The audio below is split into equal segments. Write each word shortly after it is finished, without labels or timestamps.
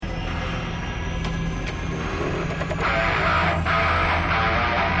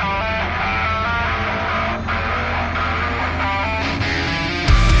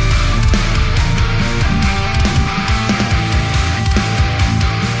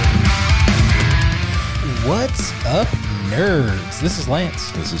What's up, nerds? This is Lance.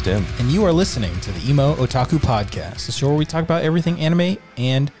 This is Tim. And you are listening to the Emo Otaku Podcast, the show where we talk about everything anime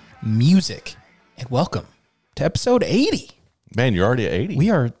and music. And welcome to episode 80. Man, you're already at 80. We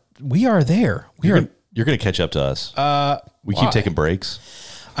are there. You're going to catch up to us. We keep taking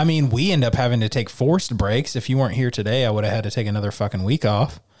breaks. I mean, we end up having to take forced breaks. If you weren't here today, I would have had to take another fucking week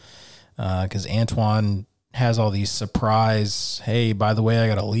off. Because Antoine has all these surprise, hey, by the way, I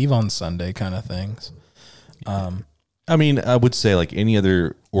got to leave on Sunday kind of things. I mean, I would say like any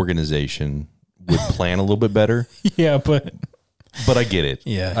other organization would plan a little bit better. Yeah, but I get it.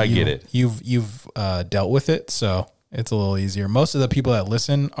 Yeah, I get it. You've dealt with it, so it's a little easier. Most of the people that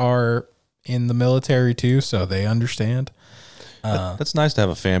listen are in the military too, so they understand. That's nice to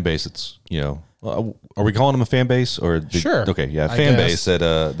have a fan base. It's, are we calling them a fan base or? Sure. Okay. Yeah. Fan base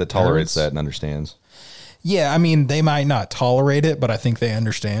that tolerates that and understands. Yeah. I mean, they might not tolerate it, but I think they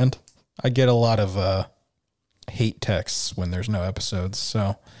understand. I get a lot of hate texts when there's no episodes.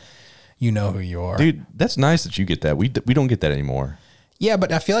 So you know who you are. Dude, that's nice that you get that. We don't get that anymore. Yeah.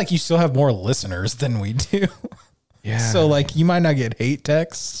 But I feel like you still have more listeners than we do. Yeah. So like you might not get hate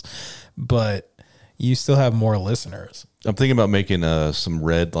texts, but you still have more listeners. I'm thinking about making some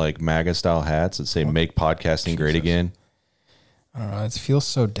red like MAGA style hats that say "Make podcasting great again." I don't know. It feels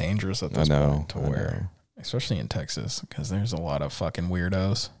so dangerous at this point to wear, especially in Texas, because there's a lot of fucking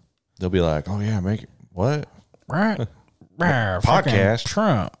weirdos. They'll be like, "Oh yeah, make what? Right? Podcast?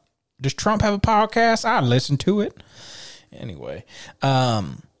 Trump. Does Trump have a podcast? I listen to it." Anyway, I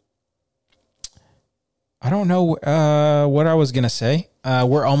don't know what I was gonna say.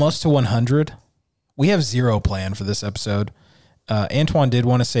 We're almost to 100. We have zero plan for this episode. Antoine did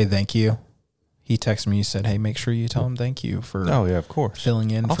want to say thank you. He texted me. He said, "Hey, make sure you tell him thank you for of course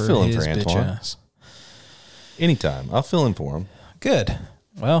filling in I'll for fill his in for bitch Antoine. ass." Anytime, I'll fill in for him. Good.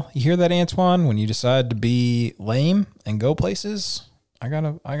 Well, you hear that, Antoine? When you decide to be lame and go places, I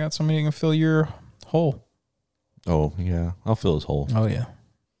got somebody who can fill your hole. Oh yeah, I'll fill his hole. Oh yeah,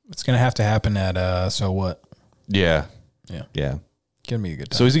 it's gonna have to happen at So What? Yeah. Gonna be a good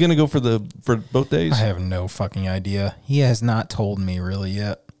time. So is he gonna go for both days? I have no fucking idea. He has not told me really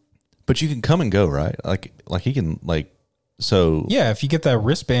yet. But you can come and go, right? Like he can like so. Yeah, if you get that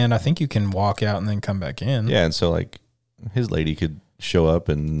wristband, I think you can walk out and then come back in. Yeah, and so like his lady could show up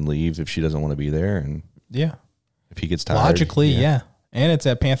and leave if she doesn't want to be there, and yeah, if he gets tired, logically, yeah. And it's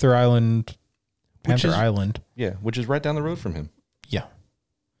at Panther Island. Which is right down the road from him. Yeah,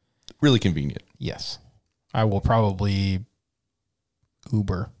 really convenient. Yes, I will probably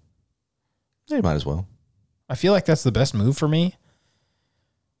Uber. Yeah, you might as well. I feel like that's the best move for me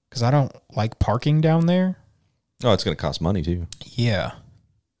because I don't like parking down there. Oh, it's going to cost money too. Yeah.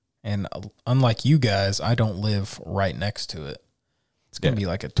 And unlike you guys, I don't live right next to it. It's going to be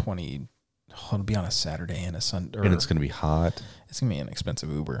like it'll be on a Saturday and a Sunday. And it's going to be hot. It's going to be an expensive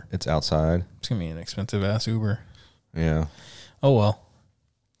Uber. It's outside. It's going to be an expensive ass Uber. Yeah. Oh, well.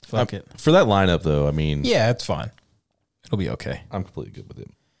 Fuck it. For that lineup though, I mean. Yeah, it's fine. It'll be okay. I'm completely good with it.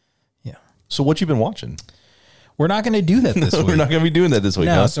 Yeah. So what you been watching? We're not going to do that this week. We're not going to be doing that this week.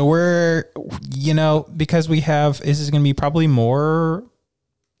 No, huh? so we're, because this is going to be probably more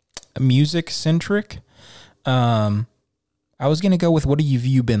music centric. I was going to go with what have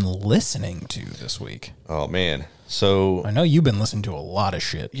you been listening to this week? Oh man. So I know you've been listening to a lot of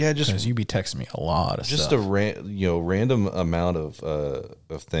shit. Yeah, just because you be texting me a lot of just stuff. a random amount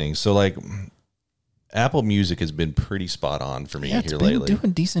of things. So like Apple Music has been pretty spot on for me here lately. It's been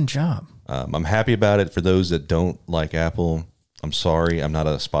doing a decent job. I'm happy about it. For those that don't like Apple, I'm sorry. I'm not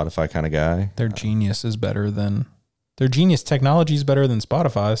a Spotify kind of guy. Their Genius technology is better than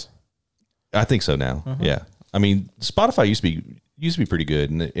Spotify's. I think so now. Mm-hmm. Yeah. I mean, Spotify used to be pretty good,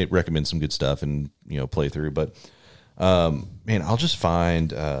 and it recommends some good stuff and play through. But man, I'll just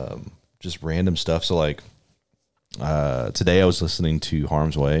find just random stuff. So like today, I was listening to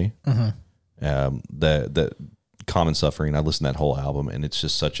Harm's Way. Mm-hmm. The Common Suffering. I listened to that whole album, and it's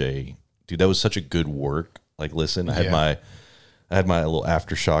just that was such a good work. Like, listen, I had my little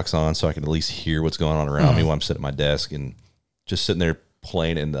aftershocks on, so I can at least hear what's going on around me while I'm sitting at my desk and just sitting there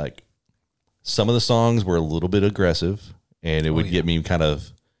playing. And like, some of the songs were a little bit aggressive, and it would get me kind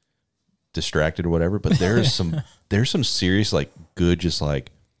of distracted or whatever. But there's some serious, like, good, just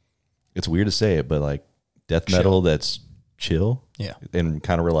like, it's weird to say it, but like death metal that's chill, and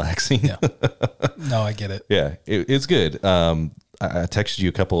kind of relaxing. Yeah. No, I get it. Yeah, it's good. I texted you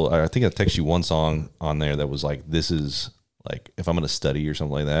I think I texted you one song on there that was like, this is like, if I'm going to study or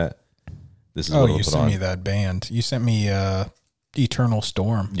something like that, this is what I'll you put sent on. me that band. You sent me Eternal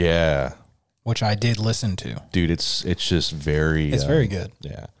Storm. Yeah. Which I did listen to. Dude, it's just very... It's very good.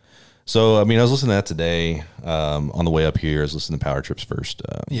 Yeah. So, I mean, I was listening to that today on the way up here. I was listening to Power Trip's first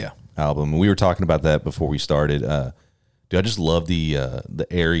album. We were talking about that before we started. Dude, I just love the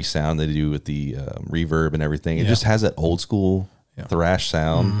airy sound they do with the reverb and everything. It just has that old school thrash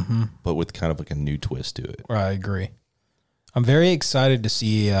sound, but with kind of like a new twist to it. I agree. I'm very excited to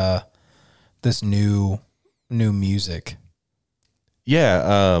see this new music.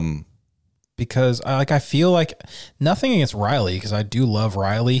 Yeah. Because I feel like nothing against Riley, because I do love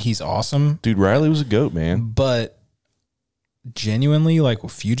Riley. He's awesome. Dude, Riley was a goat, man. But genuinely, like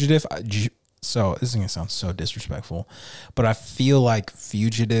Fugitive, so this is going to sound so disrespectful, but I feel like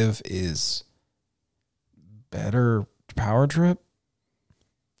Fugitive is better Power Trip.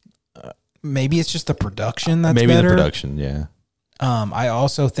 Maybe it's just the production that's maybe better. The production, yeah. I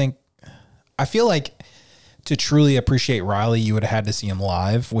also think, I feel like to truly appreciate Riley, you would have had to see him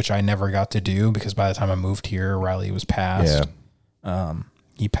live, which I never got to do because by the time I moved here, Riley was passed. Yeah.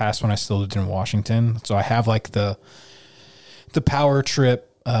 He passed when I still lived in Washington. So I have like the Power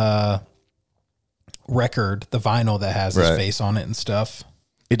Trip record, the vinyl that has his face on it and stuff.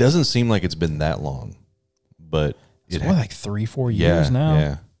 It doesn't seem like it's been that long, but it's like 3-4 years now.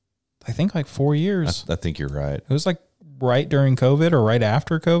 Yeah. I think like 4 years. I think you're right. It was like right during COVID or right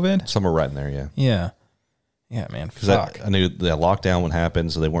after COVID. Somewhere right in there, yeah. Yeah. Yeah, man. Fuck. I knew the lockdown would happen,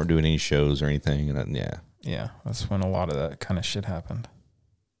 so they weren't doing any shows or anything. And then, yeah, that's when a lot of that kind of shit happened.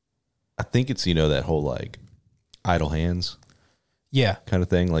 I think it's, that whole like idle hands. Yeah. Kind of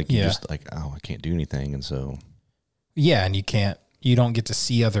thing. Like, you just like, oh, I can't do anything. And so. Yeah. And you don't get to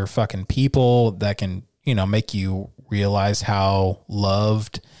see other fucking people that can, make you realize how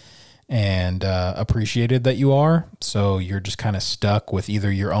loved and appreciated that you are. So you're just kind of stuck with either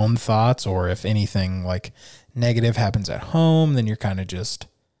your own thoughts, or if anything like negative happens at home, then you're kind of just,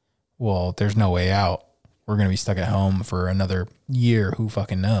 well, there's no way out. We're going to be stuck at home for another year. Who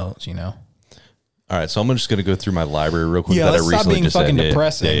fucking knows, All right. So I'm just going to go through my library real quick. Yeah, that let's I recently stop being just fucking said.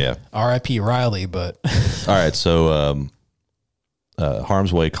 depressing. Yeah. R.I.P. Riley, but. All right. So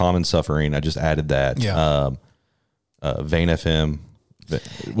Harm's Way, Common Suffering. I just added that. Yeah. Vane FM.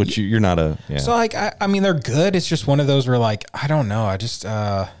 Which you're not a. Yeah. So like I mean they're good. It's just one of those where like I don't know. I just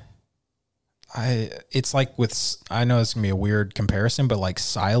it's like with, I know it's gonna be a weird comparison, but like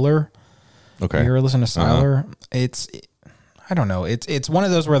Siler. Okay. You ever listen to Siler? I don't know. It's one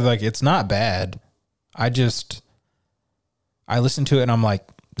of those where like it's not bad. I listen to it and I'm like,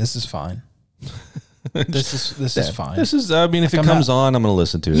 this is fine. This is fine. This is. I mean, if it comes on, I'm gonna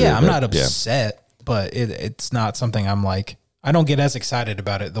listen to it. Yeah, I'm not upset, but it's not something I'm like. I don't get as excited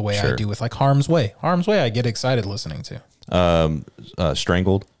about it the way I do with like Harm's Way. Harm's Way, I get excited listening to.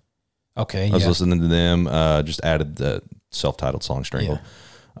 Strangled. Okay, I was listening to them. Just added the self-titled song Strangled.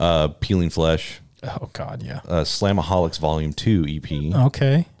 Yeah. Peeling Flesh. Oh God, yeah. Slamaholics Volume 2 EP.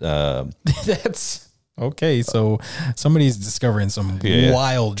 Okay. That's okay. So somebody's discovering some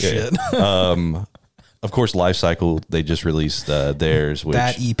wild shit. Of course, Life Cycle, they just released theirs. Which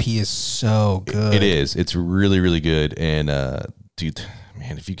that EP is so good. It is. It's really, really good. And, dude,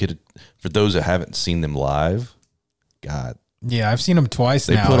 man, if you could, for those that haven't seen them live, God. Yeah, I've seen them twice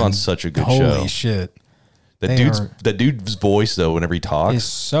now. They put on such a good show. Holy shit. That dude's voice, though, whenever he talks. Is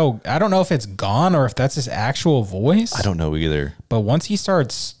so, I don't know if it's gone or if that's his actual voice. I don't know either. But once he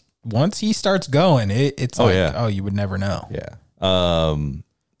starts going, it's you would never know. Yeah.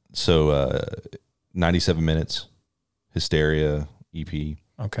 So, 97 Minutes, Hysteria EP.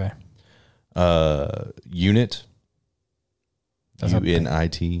 Okay. Unit.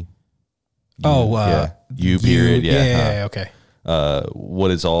 UNIT. U period. Yeah. Okay.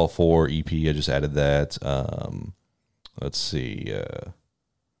 What It's All For EP. I just added that. Let's see.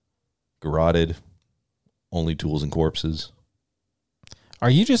 Garroted. Only Tools and Corpses. Are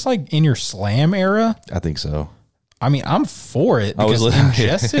you just like in your slam era? I think so. I mean, I'm for it because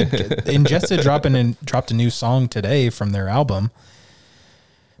Ingested dropped a new song today from their album.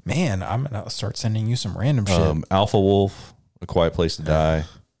 Man, I'm gonna start sending you some random shit. Alpha Wolf, A Quiet Place to Die.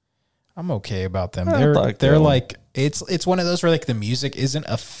 I'm okay about them. They're like it's one of those where like the music isn't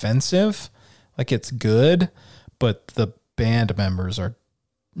offensive, like it's good, but the band members are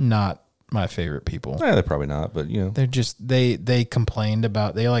not my favorite people. Yeah, they're probably not, but they're just they complained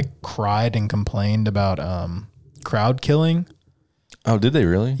about, they like cried and complained about crowd killing. Oh, did they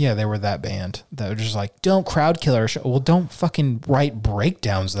really? Yeah, they were that band that were just like, don't crowd kill our show. Well, don't fucking write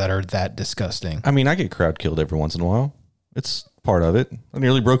breakdowns that are that disgusting. I mean, I get crowd killed every once in a while. It's part of it. I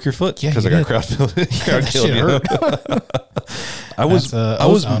nearly broke your foot because I got crowd killed. I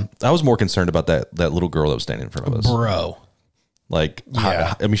was more concerned about that little girl that was standing in front of us, bro. Like,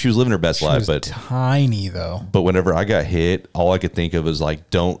 I mean, she was living her best life, but tiny though. But whenever I got hit, all I could think of was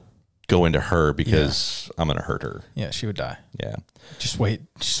like, don't go into her because I'm gonna hurt her. Yeah, she would die. Yeah. Just wait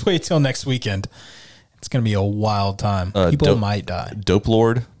till next weekend. It's gonna be a wild time. People might die. Dope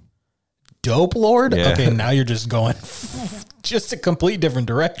Lord. Dope Lord? Yeah. Okay, now you're just going just a complete different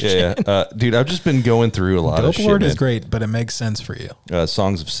direction. Yeah. Dude, I've just been going through a lot of Dope shit. Lord man. is great, but it makes sense for you.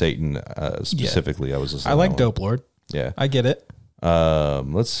 Songs of Satan, specifically. I was listening I like to that one. Dope Lord. Yeah. I get it.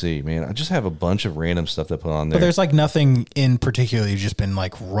 Let's see, man. I just have a bunch of random stuff to put on there. But there's like nothing in particular you've just been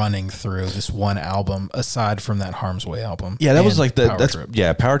like running through this one album aside from that Harm's Way album. Yeah, that was like Power that's Trip.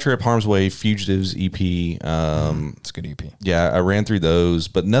 yeah, Power Trip, Harm's Way, Fugitives EP. It's a good EP. Yeah, I ran through those,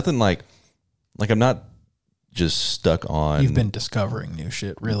 but nothing like I'm not just stuck on. You've been discovering new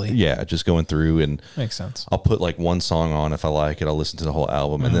shit, really. Yeah, just going through, and Makes sense. I'll put like one song on if I like it. I'll listen to the whole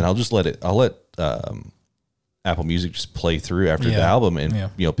album, and then I'll just let Apple Music just play through after the album,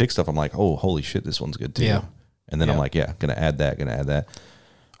 and pick stuff. I'm like, oh, holy shit, this one's good too. Yeah. And then I'm like, yeah, gonna add that.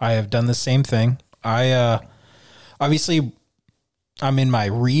 I have done the same thing. I obviously I'm in my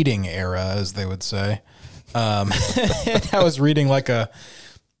reading era, as they would say. And I was reading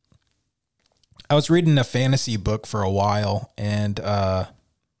a fantasy book for a while, and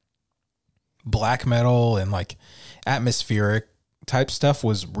black metal and like atmospheric type stuff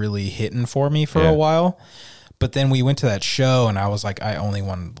was really hitting for me for a while. But then we went to that show, and I was like, I only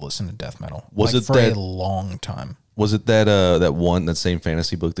wanted to listen to death metal. Was like, it for that- a long time? Was it that same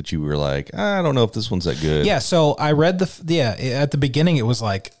fantasy book that you were like, I don't know if this one's that good? Yeah. So I read at the beginning, it was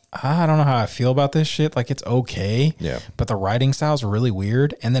like, I don't know how I feel about this shit. Like, it's okay. Yeah. But the writing style's really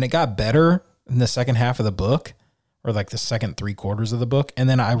weird. And then it got better in the second half of the book, or like the second 3/4 of the book. And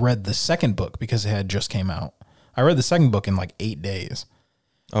then I read the second book because it had just came out. I read the second book in like 8 days.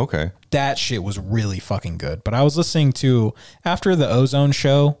 Okay. That shit was really fucking good. But I was listening to, after the Ozone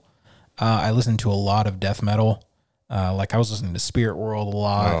show, I listened to a lot of death metal. Like I was listening to Spirit World a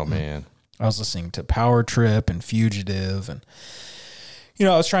lot. Oh man. I was listening to Power Trip and Fugitive, and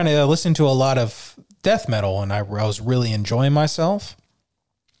I was trying to listen to a lot of death metal, and I was really enjoying myself.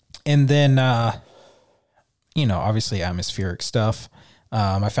 And then, obviously atmospheric stuff.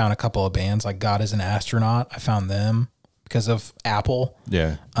 I found a couple of bands like God is an Astronaut. I found them because of Apple.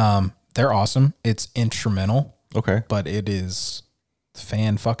 Yeah. They're awesome. It's instrumental, Okay. but it is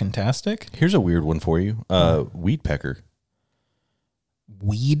fan-fucking-tastic. Here's a weird one for you. Weed Pecker.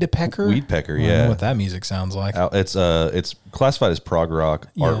 Weed Pecker? Weed Pecker, I don't know yeah. what that music sounds like. It's classified as prog rock,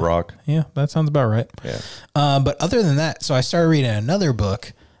 art rock. Yeah, that sounds about right. Yeah. But other than that, so I started reading another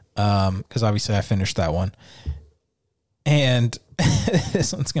book, because obviously I finished that one. And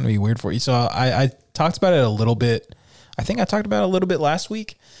this one's going to be weird for you. So I talked about it a little bit. I think I talked about it a little bit last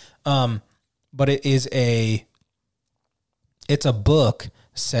week. But it's a book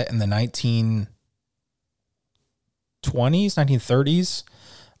set in the 1920s, 1930s,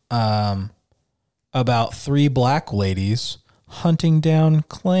 about 3 black ladies hunting down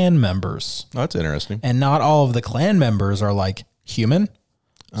Klan members. Oh, that's interesting. And not all of the Klan members are like human.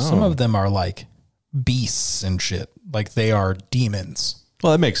 Some Oh. of them are like beasts and shit. Like they are demons.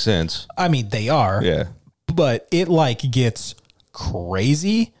 Well, that makes sense. I mean, they are. Yeah. But it like gets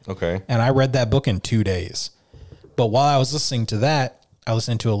crazy. Okay. And I read that book in 2 days. But while I was listening to that, I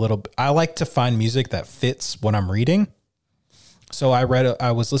listened to a little. I like to find music that fits what I'm reading. So I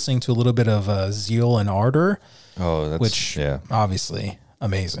was listening to a little bit of Zeal and Ardor, Oh, that's which obviously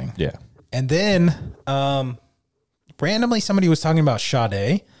amazing. Yeah. And then randomly somebody was talking about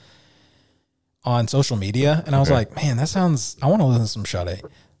Sade on social media, and I was like, man, that sounds, I want to listen to some Sade.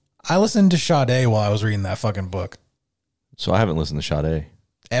 I listened to Sade while I was reading that fucking book. So I haven't listened to Sade.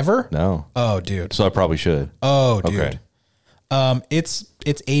 Ever? No. Oh, dude. So I probably should. Oh, dude. Okay. It's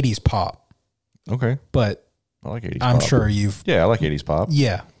 80s pop, Okay. but I like 80s I'm pop. sure you've, Yeah, I like 80s pop.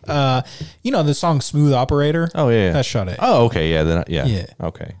 yeah. The song Smooth Operator? Oh, yeah. That's Sade. Oh, okay. Yeah. Then yeah. Yeah.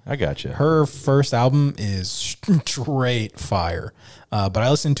 Okay. I got you. Her first album is straight fire. But I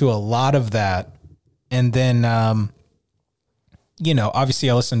listened to a lot of that. And then, obviously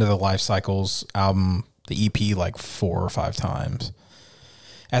I listened to the Life Cycles album, the EP, like 4 or 5 times.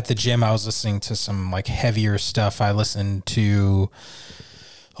 At the gym, I was listening to some like heavier stuff. I listened to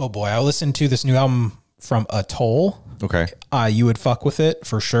this new album from Atoll. Okay. You would fuck with it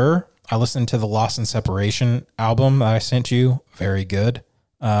for sure. I listened to the Lost in Separation album that I sent you. Very good.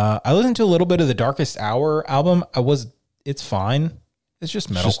 I listened to a little bit of the Darkest Hour album. It's fine. It's just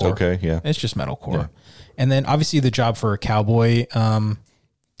metalcore. Just okay. Yeah. It's just metalcore. Yeah. And then obviously the Job for a Cowboy album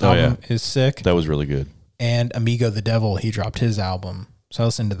is sick. That was really good. And Amigo the Devil, he dropped his album. So I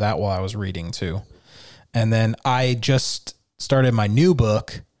listened to that while I was reading too. And then I just started my new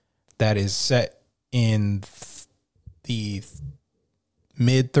book that is set in the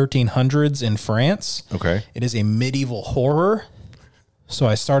mid 1300s in France. Okay. It is a medieval horror. So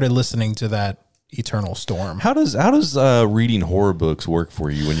I started listening to that Eternal Storm. How does reading horror books work for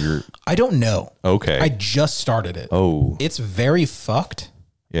you when you're? I don't know. Okay. I just started it. Oh. It's very fucked.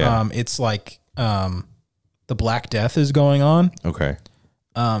 Yeah. It's like the Black Death is going on. Okay.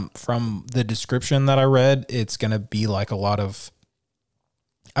 From the description that I read, it's going to be like a lot of...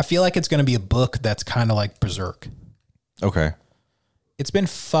 I feel like it's going to be a book that's kind of like Berserk. Okay. It's been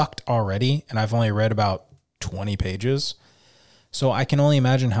fucked already, and I've only read about 20 pages. So I can only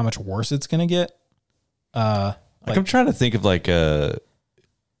imagine how much worse it's going to get. Like I'm trying to think of like, because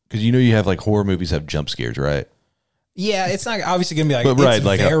you have like horror movies have jump scares, right? Yeah, it's not obviously going to be like, but right, it's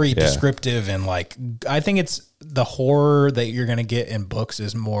like very yeah. descriptive, and like, I think it's the horror that you're going to get in books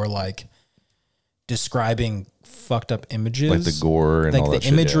is more like describing fucked up images. Like the gore and like all the that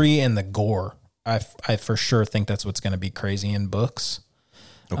shit, imagery yeah. and the gore. I for sure think that's what's going to be crazy in books.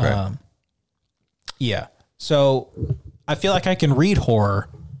 Okay. Yeah. So I feel like I can read horror,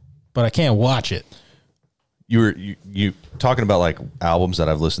 but I can't watch it. You talking about like albums that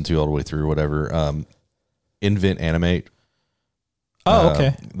I've listened to all the way through, whatever. Invent Animate. Oh,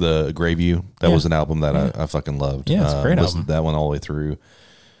 okay. The Greyview. That Yeah. was an album that I fucking loved. Yeah, it's a great listened album. to that one all the way through.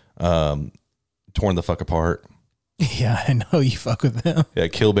 Torn the Fuck Apart. Yeah, I know you fuck with them. Yeah,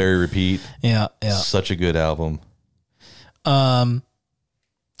 Killberry Repeat. Yeah, yeah. Such a good album. I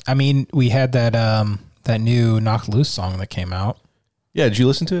mean, we had that new Knock Loose song that came out. Yeah, did you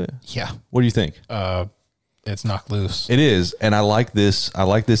listen to it? Yeah. What do you think? It's Knock Loose. It is, and I like this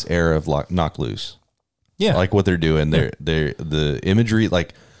era of Knock Loose. Yeah. I like what they're doing. They're the imagery,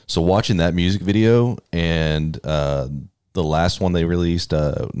 like, so watching that music video and the last one they released,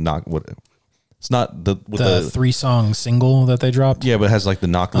 it's not the 3-song single that they dropped. yeah, but it has like the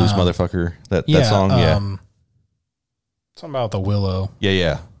Knock Loose motherfucker that song. Yeah, something about the willow.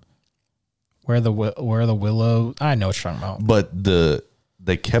 yeah. Where the willow. I know what you're talking about. But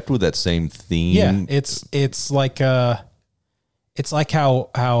they kept with that same theme. Yeah, it's like how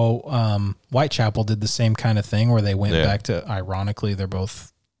Whitechapel did the same kind of thing where they went back to, ironically,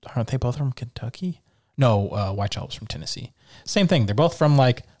 aren't they both from Kentucky? No, Whitechapel's from Tennessee. Same thing. They're both from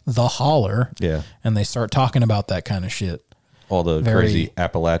like the holler. Yeah. And they start talking about that kind of shit. All the crazy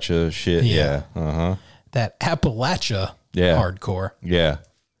Appalachia shit. Yeah. Uh-huh. That Appalachia hardcore. Yeah.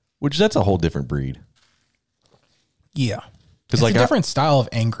 Which that's a whole different breed. Yeah. It's like a different style of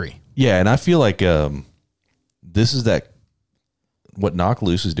angry. Yeah, and I feel like this is what Knock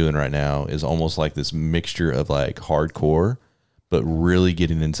Loose is doing right now is almost like this mixture of like hardcore, but really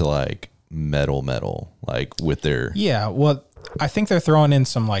getting into like metal, like with their... Yeah, well, I think they're throwing in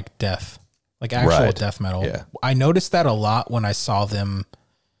some like death, like actual death metal. Yeah. I noticed that a lot when I saw them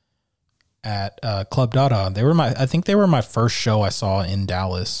at Club Dada. I think they were my first show I saw in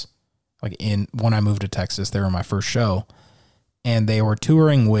Dallas. When I moved to Texas, they were my first show. And they were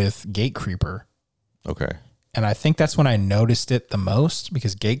touring with Gatecreeper. Okay. And I think that's when I noticed it the most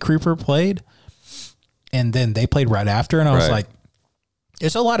because Gatecreeper played and then they played right after. And I was like,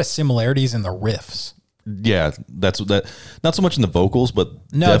 there's a lot of similarities in the riffs. Yeah, that's that. Not so much in the vocals, but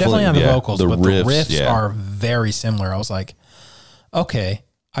no, definitely not the vocals, but riffs, the riffs are very similar. I was like, okay,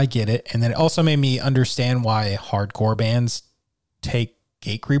 I get it. And then it also made me understand why hardcore bands take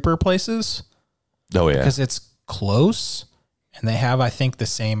Gatecreeper places. Oh yeah, because it's close. And they have, I think, the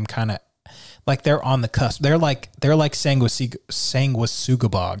same kind of, like they're on the cusp. They're like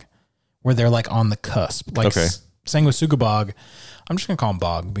Sanguisugabog, where they're like on the cusp. Like Sanguisugabog, I'm just gonna call him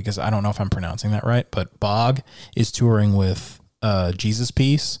Bog because I don't know if I'm pronouncing that right. But Bog is touring with Jesus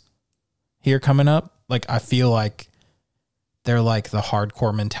Piece here coming up. Like I feel like they're like the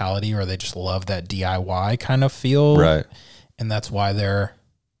hardcore mentality, or they just love that DIY kind of feel, right? And that's why they're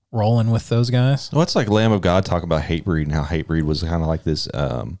rolling with those guys. Well, it's like Lamb of God talking about Hatebreed and how Hatebreed was kind of like this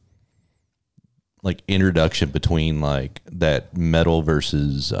like introduction between like that metal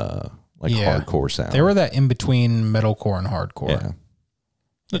versus hardcore sound. They were that in between metalcore and hardcore. Yeah.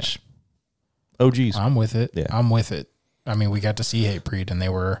 Which OGs. I'm with it. Yeah. I'm with it. I mean, we got to see Hatebreed and they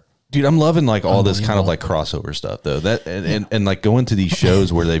were... Dude, I'm loving like all this kind of like crossover stuff though. That and like going to these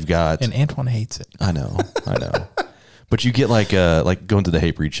shows where they've got... And Antoine hates it. I know. But you get like going to the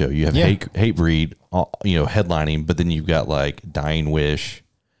Hatebreed show. You have Hatebreed, headlining, but then you've got like Dying Wish,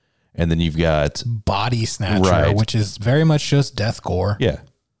 and then you've got Body Snatcher, which is very much just deathcore. Yeah,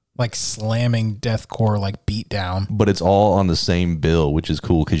 like slamming deathcore, like beat down. But it's all on the same bill, which is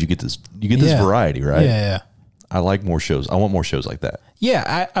cool because you get this variety, right? Yeah. I like more shows. I want more shows like that.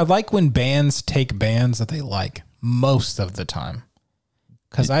 Yeah, I like when bands take bands that they like most of the time.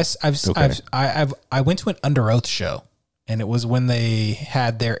 Because I went to an Under Oath show. and it was when they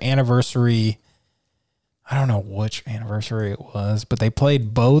had their anniversary. I don't know which anniversary it was, but they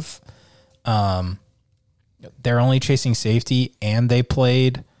played both. They're Only Chasing Safety, and they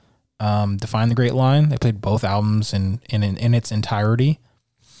played Define the Great Line. They played both albums in its entirety.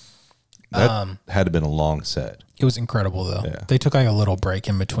 That had to been a long set. It was incredible though. Yeah. They took like a little break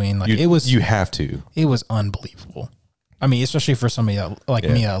in between. Like you have to. It was unbelievable. I mean, especially for somebody that, like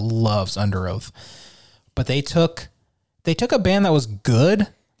me that loves Under Oath. But they took a band that was good,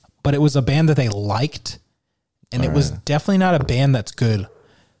 but it was a band that they liked, and it was definitely not a band that's good.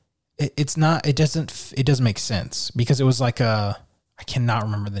 It's not. It doesn't make sense because it was like I cannot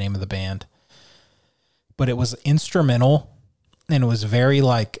remember the name of the band, but it was instrumental, and it was very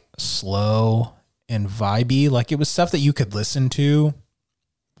like slow and vibey. Like it was stuff that you could listen to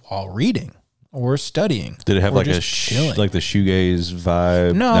while reading or studying. Did it have like chilling. like the shoegaze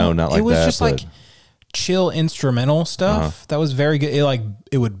vibe? No, not like that. It was just like chill instrumental stuff that was very good.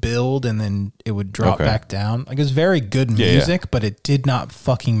 It would build and then it would drop back down. Like it was very good music, but it did not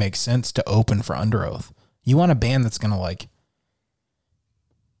fucking make sense to open for Under Oath. You want a band that's gonna like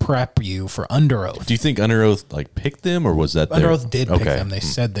prep you for Under Oath. Do you think Under Oath like picked them, or was that Under Oath did pick them? They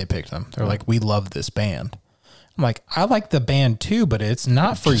said they picked them. They're like, we love this band. I'm like, I like the band too, but it's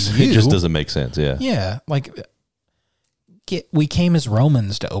not for you. It just doesn't make sense. Yeah. Yeah. Like We Came as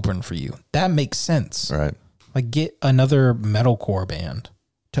Romans to open for you. That makes sense. Right. Like get another metalcore band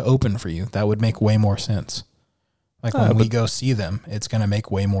to open for you. That would make way more sense. Like when we go see them, it's going to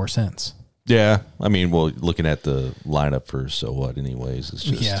make way more sense. Yeah. I mean, well, looking at the lineup for So What anyways, it's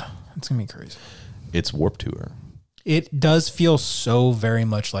just, it's going to be crazy. It's Warped Tour. It does feel so very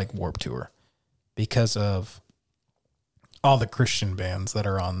much like Warped Tour because of all the Christian bands that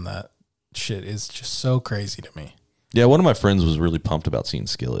are on that shit is just so crazy to me. Yeah, one of my friends was really pumped about seeing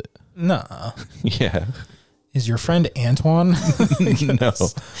Skillet. Nah. Yeah. Is your friend Antoine? No.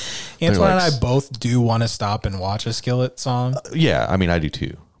 Antoine and I both do want to stop and watch a Skillet song. Yeah, I mean, I do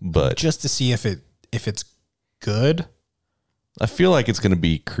too. But just to see if it's good. I feel like it's going to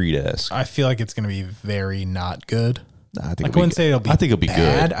be Creed-esque. I feel like it's going to be very not good. Nah, I think I wouldn't say it'll be. I think it'll be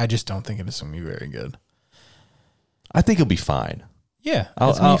bad. good. I just don't think it's going to be very good. I think it'll be fine. Yeah,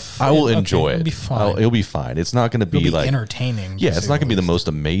 I will enjoy it. It'll be fine. It'll be fine. It's not going to be like entertaining. Yeah, it's not going to be the most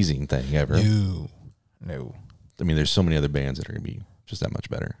amazing thing ever. No. I mean, there's so many other bands that are going to be just that much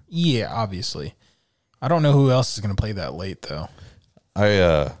better. Yeah, obviously. I don't know who else is going to play that late though.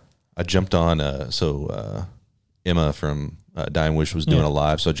 I jumped on Emma from Dying Wish was doing a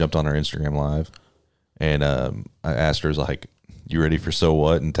live, so I jumped on her Instagram live, and I asked her, I was like, "You ready for So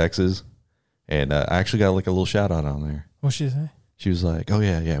What in Texas?" And I actually got like a little shout out on there. What'd she say? She was like, "Oh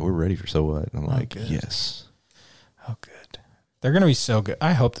yeah, we're ready for So What." And I'm like, good. "Yes." Oh, good. They're gonna be so good.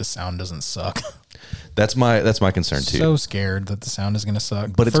 I hope the sound doesn't suck. That's my concern too. So scared that the sound is gonna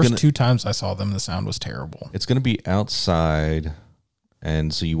suck. But the first 2 times I saw them, the sound was terrible. It's gonna be outside,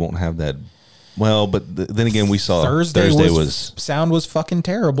 and so you won't have that. Well, but then again, we saw Thursday was sound was fucking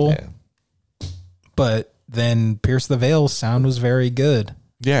terrible. Yeah. But then Pierce the Veil's sound was very good.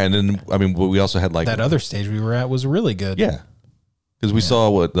 Yeah, and then I mean, we also had like that other stage we were at was really good. Yeah, because we saw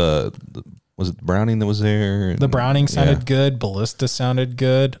what the was it Browning that was there. The Browning sounded good. Ballista sounded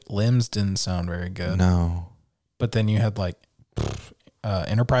good. Limbs didn't sound very good. No, but then you had like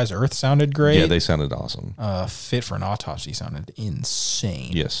Enterprise Earth sounded great. Yeah, they sounded awesome. Fit for an Autopsy sounded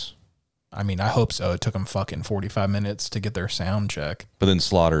insane. Yes. I mean, I hope so. It took them fucking 45 minutes to get their sound check. But then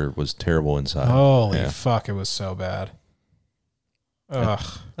Slaughter was terrible inside. Holy fuck, it was so bad.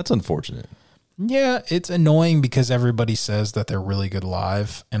 Ugh. That's unfortunate. Yeah, it's annoying because everybody says that they're really good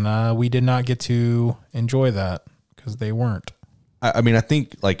live, and we did not get to enjoy that because they weren't. I mean, I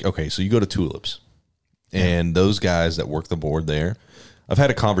think like, okay, so you go to Tulips, and those guys that work the board there, I've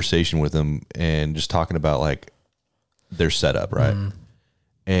had a conversation with them and just talking about like their setup, right?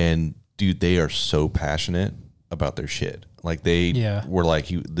 And dude, they are so passionate about their shit. Like they were like,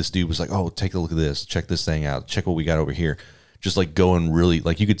 this dude was like, "Oh, take a look at this, check this thing out, check what we got over here." Just like going really,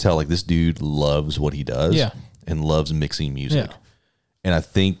 like you could tell like this dude loves what he does and loves mixing music. Yeah. And I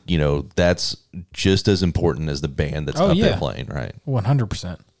think, that's just as important as the band that's up there playing, right?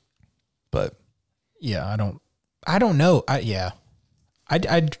 100%. But yeah, I don't know. I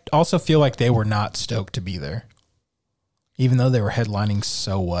also feel like they were not stoked to be there. Even though they were headlining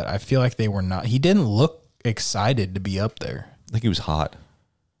So What, I feel like they were not. He didn't look excited to be up there. I think he was hot.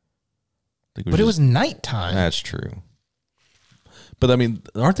 It was nighttime. That's true. But I mean,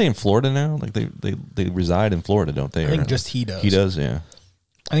 aren't they in Florida now? Like they reside in Florida, don't they? I think just he does. He does, yeah.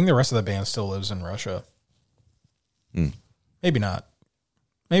 I think the rest of the band still lives in Russia. Maybe not.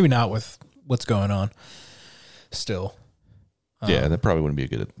 Maybe not with what's going on. Still, Yeah, that probably wouldn't be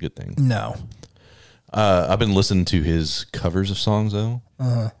a good thing. No. I've been listening to his covers of songs though.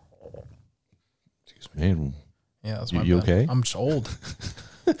 Excuse me, man. Yeah, that's You okay? I'm just old.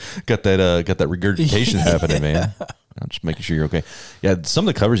 got that regurgitation happening, man. I'm just making sure you're okay. Yeah, some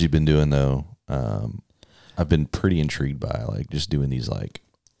of the covers you've been doing though, I've been pretty intrigued by, like just doing these like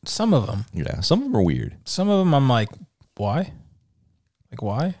Some of them. yeah, some of them are weird. Some of them I'm like, why? Like,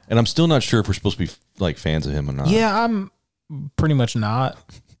 why? And I'm still not sure if we're supposed to be like fans of him or not. Yeah, I'm pretty much not.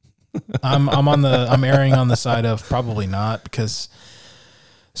 I'm erring on the side of probably not, because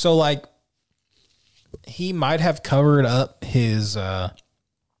so like he might have covered up his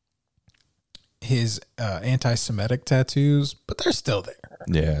anti-Semitic tattoos, but they're still there.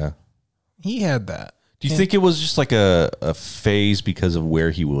 Yeah. He had that. Do you think it was just like a phase because of where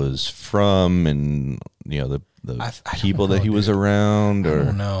he was from and the I people don't know, that he was dude. around? Or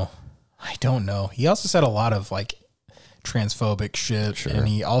I don't know. He also said a lot of like transphobic shit, Sure. and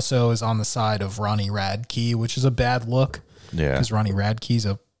he also is on the side of Ronnie Radke, which is a bad look yeah. because Ronnie Radke's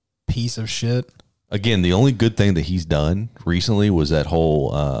a piece of shit. Again, the only good thing that he's done recently was that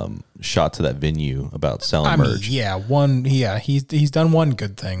whole shot to that venue about selling merch. He's done one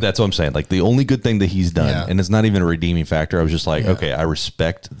good thing. That's what I'm saying. Like the only good thing that he's done, Yeah. and it's not even a redeeming factor. I was just like, Yeah. okay, I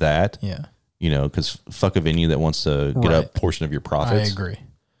respect that. Yeah, Because fuck a venue that wants to get a Right. portion of your I profits. agree.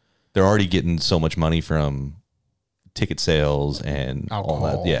 They're already getting so much money from ticket sales and Alcohol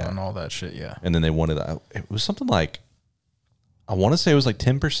all that. Yeah. and all that shit. Yeah, And then they wanted it was something like, I want to say it was like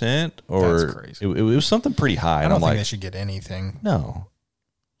 10% or That's crazy. it was something pretty high. I And don't I'm think like, they should get anything, no.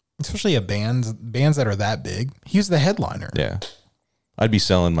 especially bands that are that big. He was the headliner. Yeah. I'd be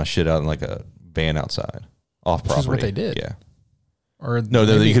selling my shit out in like a van outside off property. Which is what they did. Yeah. Or No,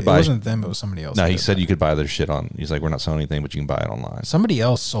 maybe you could it buy- wasn't them, it was somebody else. No, who he did said that. you could buy their shit on. He's like, we're not selling anything, but you can buy it online. Somebody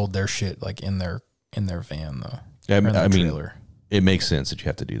else sold their shit like in their van though. Yeah, Or in their I mean, trailer. it makes sense that you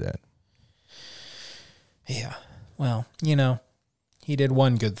have to do that. Yeah. Well, he did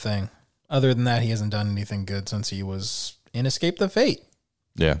one good thing. Other than that, he hasn't done anything good since he was in Escape the Fate.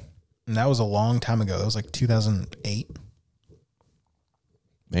 Yeah. And that was a long time ago. That was like 2008.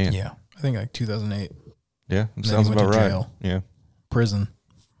 Man. Yeah. I think like 2008. Yeah. It then sounds he went about to right. jail. Yeah. Prison.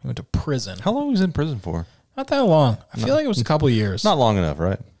 He went to prison. How long was he in prison for? Not that long. I feel like it was a couple of years. Not long enough,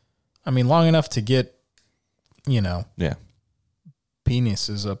 right? I mean, long enough to get, Yeah.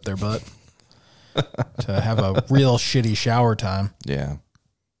 penises up their butt. To have a real shitty shower time. Yeah.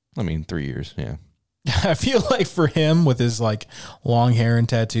 I mean, 3 years. Yeah. I feel like for him with his like long hair and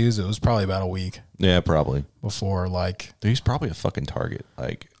tattoos, it was probably about a week Yeah, probably. before like, Dude, he's probably a fucking target.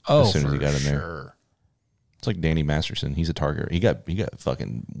 Like oh, as soon as he for got in there. sure. It's like Danny Masterson. He's a target. He got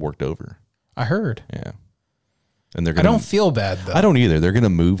fucking worked over. I heard. Yeah. And they're I gonna don't feel bad though. I don't either. They're gonna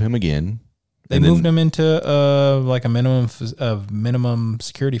move him again. They And then- moved him into like a minimum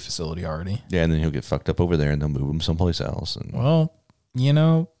security facility already. Yeah, and then he'll get fucked up over there and they'll move him someplace else. And Well,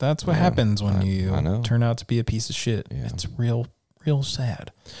 that's what happens when you I know. turn out to be a piece of shit. Yeah. It's real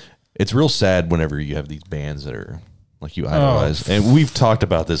sad. it's real sad whenever you have these bands that are like you idolize. And we've talked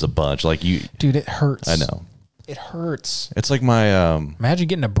about this a bunch. Like you Dude, it hurts. I know. It hurts. It's like my Imagine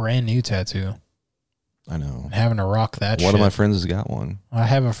getting a brand new tattoo I know. and having to rock that shit. One of my friends has got one. I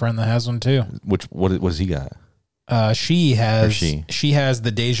have a friend that has one too. What has he got? She has she? has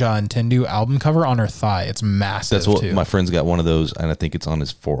the Deja Intendu album cover on her thigh. It's massive. That's what too. my friend's got one of those, and I think it's on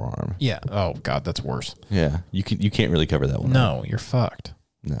his forearm. Yeah. Oh God, that's worse. Yeah, you can't really cover that one. No, you're fucked.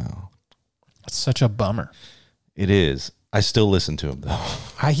 No, It's such a bummer. it is. I still listen to him though.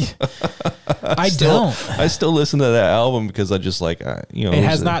 I don't. I still listen to that album because I just like It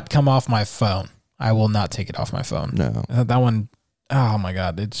has not come off my phone. I will not take it off my phone. No. That one, oh my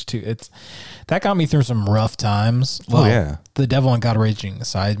God, that got me through some rough times. Well, yeah. The Devil and God Raging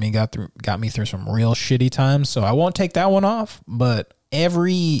Inside Me got me through some real shitty times. So I won't take that one off. But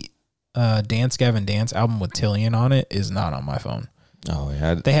every Dance Gavin Dance album with Tillian on it is not on my phone. Oh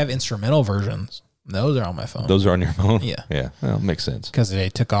yeah, They have instrumental versions. Those are on my phone. those are on your phone. Yeah. Yeah, well, makes sense. Because they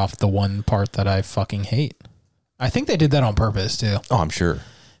took off the one part that I fucking hate. I think they did that on purpose too. Oh, I'm sure.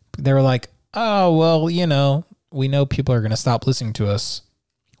 They were like, oh, well, we know people are going to stop listening to us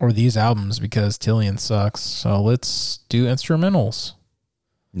or these albums because Tillian sucks. So let's do instrumentals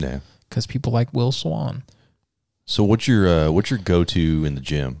Yeah. because people like Will Swan. So what's your go-to in the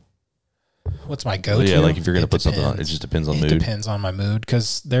gym? What's my go-to? Yeah, like if you're gonna It put something on, it depends. just depends on It mood. depends on my mood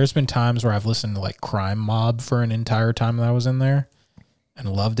because there's been times where I've listened to like Crime Mob for an entire time that I was in there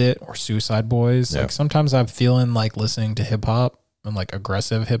and loved it, or Suicide Boys. Yeah. Like sometimes I'm feeling like listening to hip hop and like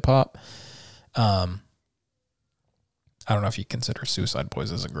aggressive hip hop. I don't know if you consider Suicide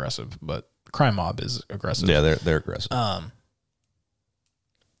Boys as aggressive, but Crime Mob is aggressive. Yeah, they're aggressive.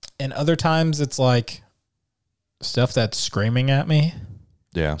 And other times it's like stuff that's screaming at me.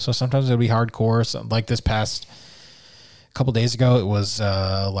 Yeah. So sometimes it'll be hardcore. So like this past couple days ago, it was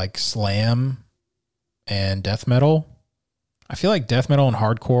like slam and death metal. I feel like death metal and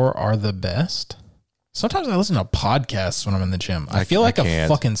hardcore are the best. Sometimes I listen to podcasts when I'm in the gym. I feel like a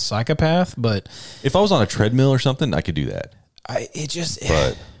fucking psychopath, but if I was on a treadmill or something, I could do that.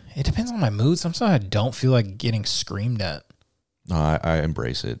 It depends on my mood. Sometimes I don't feel like getting screamed at. No, I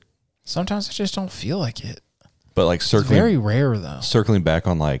embrace it. Sometimes I just don't feel like it. But like circling, it's very rare though. Circling back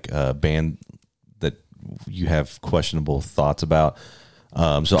on like a band that you have questionable thoughts about.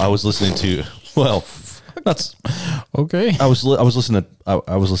 So I was listening to, well, that's okay. I was listening to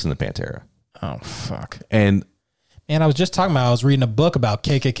Pantera. Oh fuck! And man, I was just talking about. I was reading a book about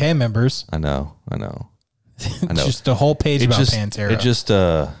KKK members. I know. Just a whole page about Pantera. It just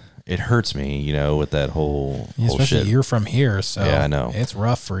it hurts me, with that whole especially shit. You're from here, so yeah, I know it's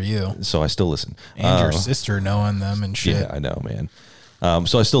rough for you. So I still listen, and your sister knowing them and shit. Yeah, I know, man.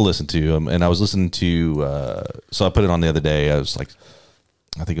 So I still listen to them, and I was listening to. So I put it on the other day. I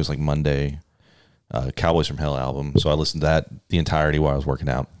think it was like Monday. Cowboys from Hell album. So I listened to that the entirety while I was working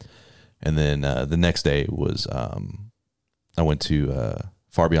out. And then the next day was I went to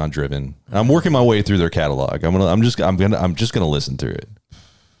Far Beyond Driven. I'm working my way through their catalog. I'm just gonna listen through it.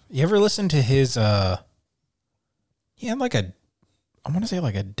 You ever listen to his? He had like I want to say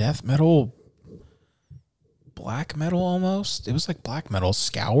like a death metal, black metal almost. It was like black metal.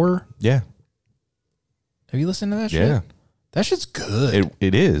 Scour. Yeah. Have you listened to that shit? Yeah. That shit's good.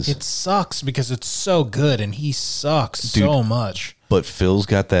 It is. It sucks because it's so good and he sucks so much. But Phil's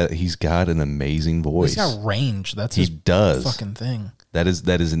got that. He's got an amazing voice. He's got range. That's he his does fucking thing. That is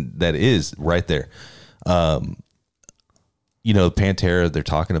right there. Pantera. They're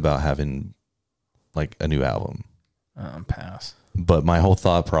talking about having like a new album. Pass. But my whole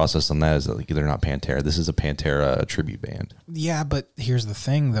thought process on that is that like, they're not Pantera. This is a Pantera tribute band. Yeah, but here's the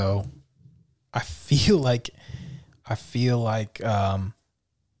thing, though. I feel like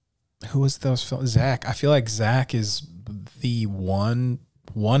who was those? Zach. I feel like Zach is the one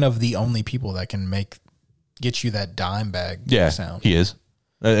of the only people that can get you that dime bag sound. He is,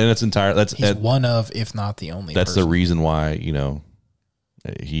 and it's entire. He's one of, if not the only. That's the reason why he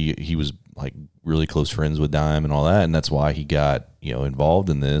was like really close friends with Dime and all that, and that's why he got involved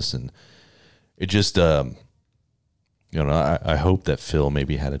in this, and it just I hope that Phil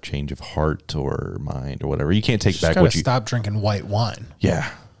maybe had a change of heart or mind or whatever. You can't take back what you stop drinking white wine. Yeah.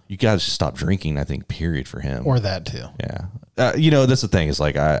 You got to stop drinking, I think, period, for him. Or that too. Yeah. That's the thing is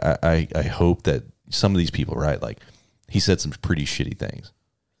like, I hope that some of these people, right? Like he said some pretty shitty things.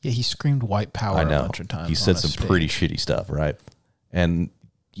 Yeah. He screamed white power a bunch of times. He said some pretty shitty stuff. Right. And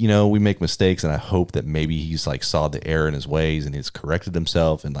we make mistakes, and I hope that maybe he's like saw the error in his ways and he's corrected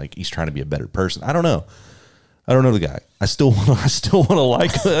himself and like, he's trying to be a better person. I don't know the guy. I still want to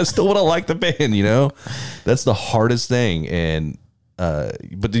like the band, That's the hardest thing. And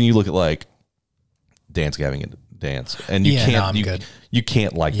but then you look at like Dance Gavin Dance, and you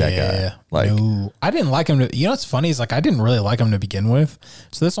can't like that guy. Like, no, I didn't like him. What's funny is like I didn't really like him to begin with,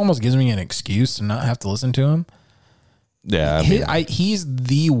 so this almost gives me an excuse to not have to listen to him. Yeah, he's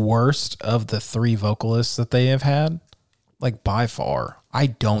the worst of the three vocalists that they have had, like by far. I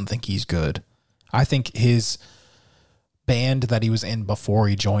don't think he's good. I think his band that he was in before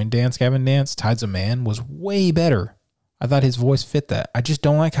he joined Dance Gavin Dance, Tides of Man, was way better. I thought his voice fit that. I just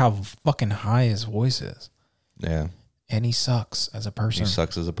don't like how fucking high his voice is. Yeah. And he sucks as a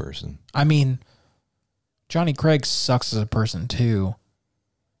person. I mean, Johnny Craig sucks as a person too.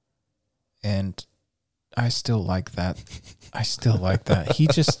 And I still like that. He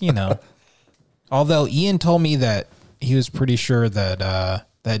just, although Ian told me that he was pretty sure that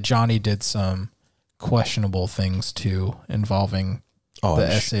Johnny did some questionable things too involving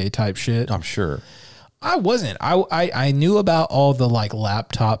the SA type shit. I'm sure. I wasn't. I knew about all the like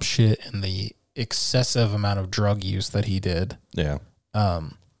laptop shit and the excessive amount of drug use that he did. Yeah.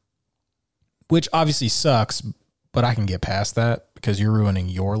 Which obviously sucks, but I can get past that because you're ruining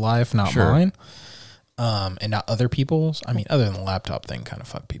your life, not mine. And not other people's. I mean, other than the laptop thing, kind of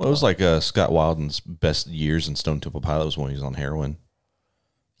fuck people. Well, it was like Scott Weiland's best years in Stone Temple Pilots when he was on heroin.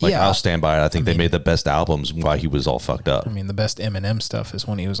 Like, I'll stand by it. I think they made the best albums while he was all fucked up. I mean, the best Eminem stuff is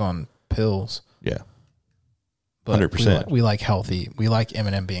when he was on pills. Yeah. But 100%. We like healthy. We like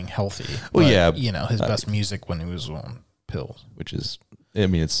Eminem being healthy. Well, but, his best music when he was on pills. Which is,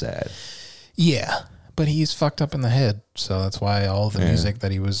 it's sad. Yeah. But he's fucked up in the head. So that's why all the music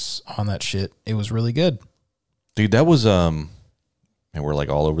that he was on that shit, it was really good. Dude, that was, and we're like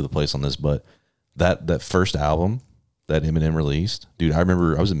all over the place on this, but that first album, that Eminem released, dude, I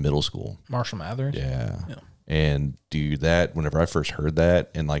remember I was in middle school. Marshall Mathers. Yeah. And dude, that whenever I first heard that,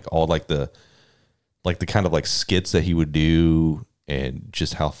 and like all like the kind of like skits that he would do, and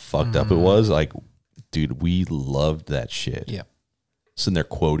just how fucked up it was, like, dude, we loved that shit. Yeah. Sitting there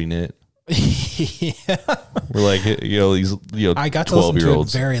quoting it. Yeah. We're like, these, I got to listen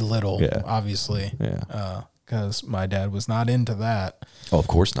 12-year-olds. to it very little, Yeah. obviously. Yeah. Because my dad was not into that. Oh, of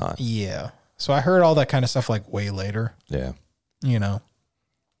course not. Yeah. So I heard all that kind of stuff like way later. Yeah. You know.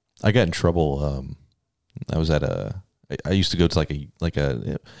 I got in trouble. I was at I used to go to like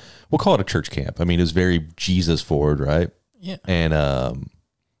a we'll call it a church camp. I mean, it was very Jesus forward, right? Yeah. And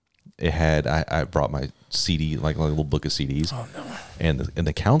it had I brought my CD, like a little book of CDs. Oh no. And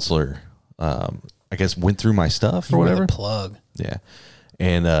the counselor, I guess, went through my stuff or You were whatever. the plug. Yeah.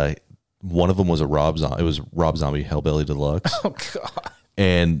 And one of them was it was Rob Zombie Hellbilly Deluxe. Oh god.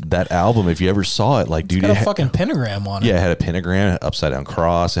 And that album, if you ever saw it, like, dude, Got it a fucking pentagram on it. yeah, it had a pentagram, upside down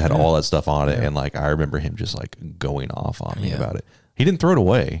cross. It had all that stuff on it. And like, I remember him just like going off on me about it. He didn't throw it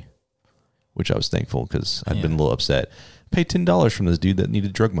away, which I was thankful because I'd been a little upset. Paid $10 from this dude that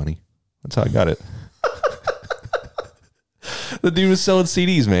needed drug money. That's how I got it. The dude was selling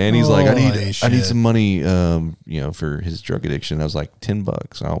CDs, man. He's like, I need some money, for his drug addiction. I was like,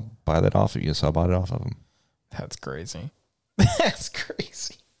 $10. I'll buy that off of you. So I bought it off of him. That's crazy. That's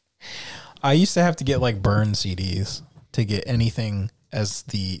crazy. I used to have to get like burn CDs to get anything, as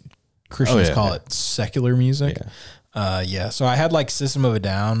the Christians call it, secular music. Yeah. So I had like System of a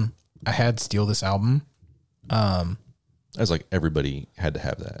Down. I had Steal This Album. I was like, everybody had to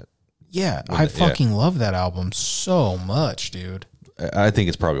have that. Yeah, I fucking love that album so much, dude. I think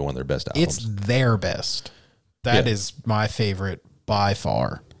it's probably one of their best albums. It's their best. That is my favorite by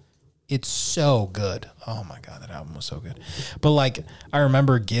far. It's so good. Oh my God, that album was so good. But like, I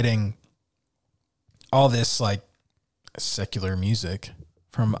remember getting all this like secular music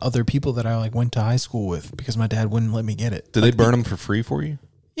from other people that I like went to high school with because my dad wouldn't let me get it. Did they burn them for free for you?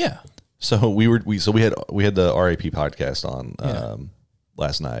 Yeah. So we had the RAP podcast on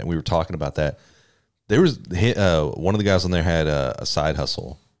last night, and we were talking about that. There was one of the guys on there had a side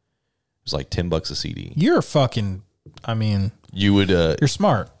hustle. It was like $10 a CD. You're fucking. I mean, you would. You're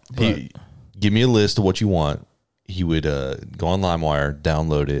smart. Give me a list of what you want. He would go on LimeWire,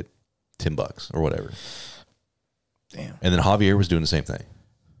 download it, $10 or whatever. Damn. And then Javier was doing the same thing.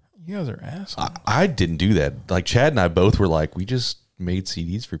 You guys are assholes. I didn't do that. Like Chad and I both were like, we just made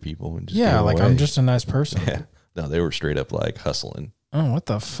CDs for people and just gave them like away. I'm just a nice person. Yeah. No, they were straight up like hustling. Oh, what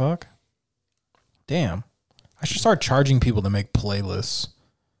the fuck? Damn. I should start charging people to make playlists.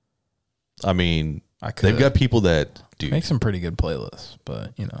 I mean, They've got people that do make some pretty good playlists,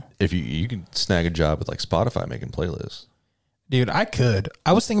 but you know, if you can snag a job with like Spotify making playlists. Dude, I could.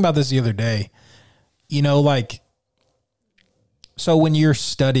 I was thinking about this the other day. You know, like, so when you're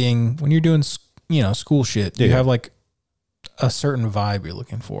studying, when you're doing, school shit, you have like a certain vibe you're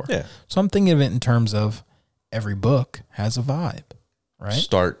looking for. Yeah. So I'm thinking of it in terms of every book has a vibe, right?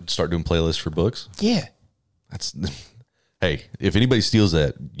 Start doing playlists for books. Yeah. That's hey, if anybody steals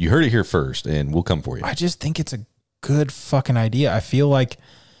that, you heard it here first, and we'll come for you. I just think it's a good fucking idea. I feel like,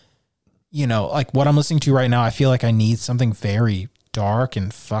 like what I'm listening to right now, I feel like I need something very dark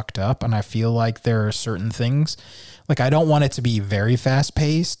and fucked up. And I feel like there are certain things, like I don't want it to be very fast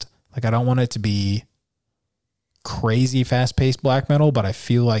paced. Like I don't want it to be crazy fast paced black metal, but I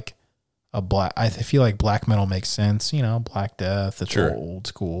feel like I feel like black metal makes sense. Black Death, it's old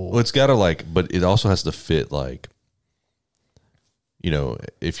school. Well, it's got to but it also has to fit like,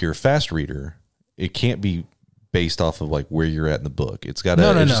 if you're a fast reader, it can't be based off of like where you're at in the book. It's got to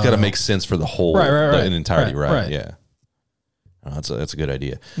got to make sense for the whole in entirety, right? Yeah. Oh, that's a good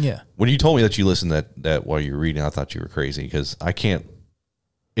idea. Yeah. When you told me that you listened that while you were reading, I thought you were crazy because I can't.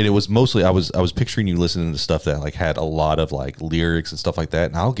 And it was mostly I was picturing you listening to stuff that like had a lot of like lyrics and stuff like that,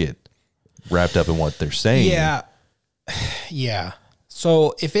 and I'll get wrapped up in what they're saying. Yeah. Yeah.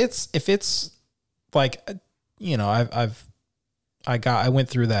 So if it's like, I went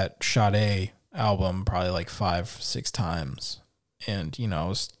through that Sade album probably like 5-6 times, and I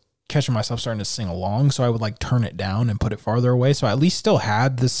was catching myself starting to sing along, so I would like turn it down and put it farther away, so I at least still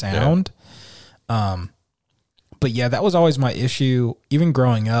had the sound. But yeah, that was always my issue, even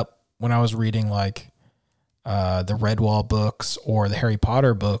growing up when I was reading like the Redwall books or the Harry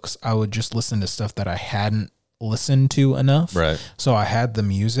Potter books. I would just listen to stuff that I hadn't listened to enough, right? So I had the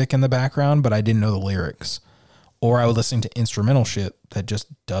music in the background, but I didn't know the lyrics. Or I would listen to instrumental shit that just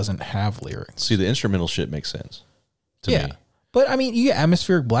doesn't have lyrics. See, the instrumental shit makes sense to me. But I mean, you get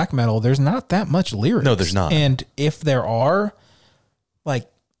atmospheric black metal, there's not that much lyrics. No, there's not. And if there are, like,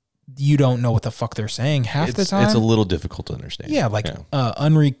 you don't know what the fuck they're saying half the time. It's a little difficult to understand. Yeah, like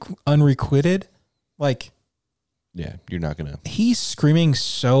unrequited, like yeah, you're not gonna. He's screaming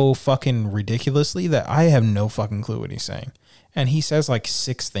so fucking ridiculously that I have no fucking clue what he's saying, and he says like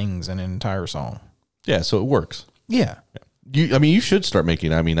 6 things in an entire song. Yeah, so it works. Yeah, you should start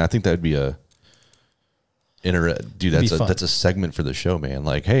making. I mean, I think that'd be a. Dude, that's a segment for the show, man.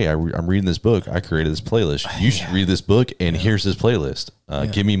 Like, hey, I'm reading this book. I created this playlist. You should read this book, and here's this playlist.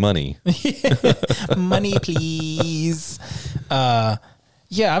 Give me money. Money, please. Yeah,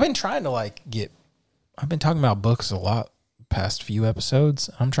 I've been trying to I've been talking about books a lot past few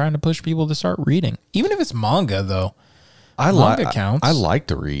episodes. I'm trying to push people to start reading, even if it's manga. Though manga counts. I like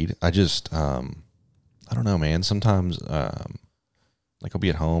to read. I just I don't know, man. Sometimes like I'll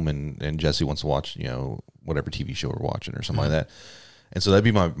be at home and Jesse wants to watch, whatever TV show we're watching or something like that. And so that'd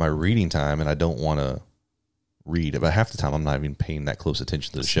be my reading time, and I don't want to read. About half the time, I'm not even paying that close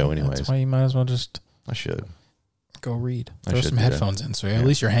attention to the show anyways. That's why you might as well just... I should. Go read. Throw some headphones in, so at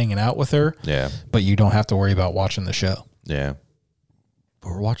least you're hanging out with her. Yeah. But you don't have to worry about watching the show. Yeah. But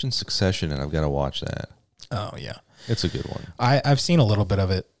we're watching Succession, and I've got to watch that. Oh, yeah. It's a good one. I've seen a little bit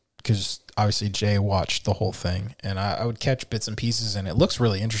of it, because obviously Jay watched the whole thing, and I would catch bits and pieces, and it looks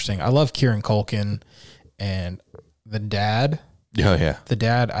really interesting. I love Kieran Culkin and the dad. Oh, yeah. The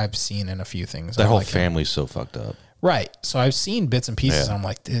dad I've seen in a few things. That whole family's so fucked up. Right. So I've seen bits and pieces, and I'm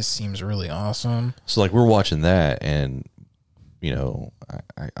like, this seems really awesome. So, like, we're watching that, and,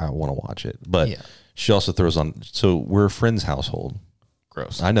 I want to watch it. But she also throws on... So, we're a Friends household.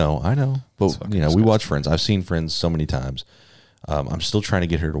 Gross. I know. But, we watch Friends. I've seen Friends so many times. I'm still trying to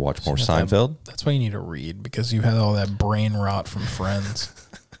get her to watch more Seinfeld. That's why you need to read, because you had all that brain rot from Friends.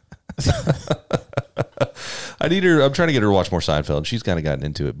 I'm trying to get her to watch more Seinfeld. She's kind of gotten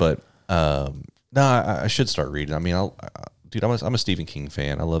into it, but I should start reading. I mean, I'm a Stephen King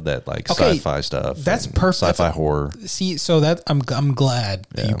fan. I love that sci-fi stuff. That's perfect. Sci-fi horror. See, so that I'm glad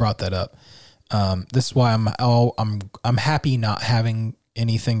that you brought that up. This is why I'm happy not having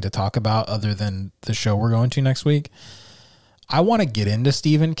anything to talk about other than the show we're going to next week. I want to get into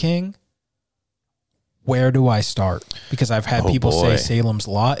Stephen King. Where do I start? Because I've had people say Salem's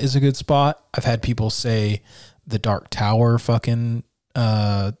Lot is a good spot. I've had people say the Dark Tower fucking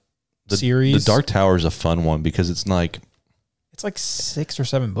series. The Dark Tower is a fun one because it's like 6 or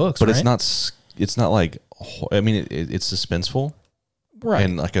 7 books, but right? it's not like, I mean, it's suspenseful, right?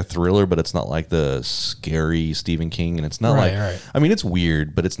 And like a thriller, but it's not like the scary Stephen King, and it's not right. I mean, it's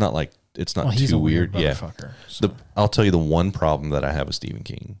weird, but it's not like too weird. Yeah. So. I'll tell you the one problem that I have with Stephen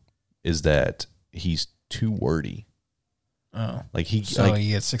King is that he's too wordy. Oh, like he gets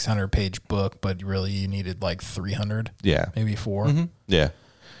 600-page book, but really you needed like 300. Yeah, maybe 4. Mm-hmm. Yeah,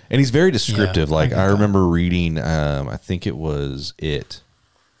 and he's very descriptive. Yeah, I remember reading, I think it was It,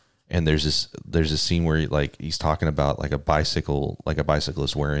 and there's this scene where he's talking about like a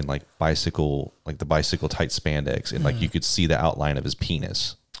bicyclist wearing the bicycle tight spandex, and you could see the outline of his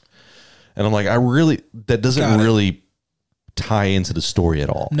penis, and I'm like, that doesn't really tie into the story at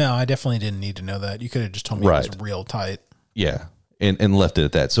all. No, I definitely didn't need to know that. You could have just told me it was real tight. Yeah, and left it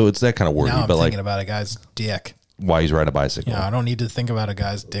at that. So it's that kind of wordy. Now I'm thinking about a guy's dick. Why he's riding a bicycle. Yeah, I don't need to think about a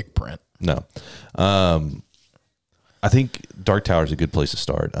guy's dick print. No. I think Dark Tower is a good place to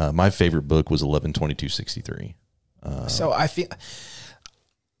start. My favorite book was 11/22/63. So I feel...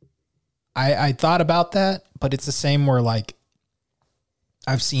 I thought about that, but it's the same where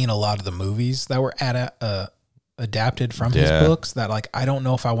I've seen a lot of the movies that were adapted from his books that I don't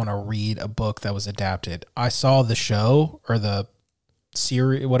know if I want to read a book that was adapted. I saw the show or the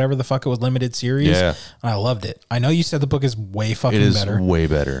series, whatever the fuck it was, limited series. Yeah. And I loved it. I know you said the book is way fucking better. It is way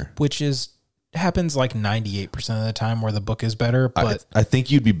better. Which happens 98% of the time where the book is better. But I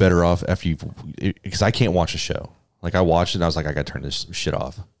think you'd be better off after because I can't watch a show. I watched it and I was like, I got to turn this shit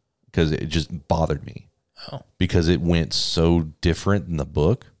off because it just bothered me. Oh. Because it went so different than the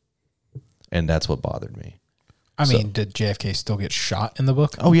book. And that's what bothered me. I mean, did JFK still get shot in the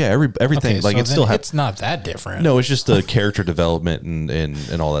book? Oh yeah, everything. Okay, it still it's not that different. No, it's just the character development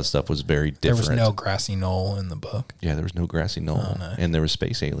and all that stuff was very different. There was no grassy knoll in the book. Yeah, there was no grassy knoll, and there was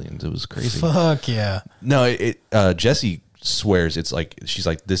space aliens. It was crazy. Fuck yeah. No, Jessie swears she's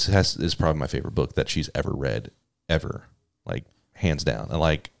like, this is probably my favorite book that she's ever read, ever, hands down.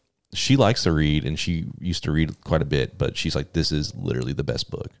 And she likes to read, and she used to read quite a bit, but she's like, this is literally the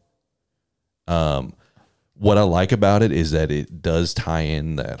best book. What I like about it is that it does tie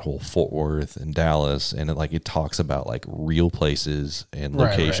in that whole Fort Worth and Dallas, and it talks about real places and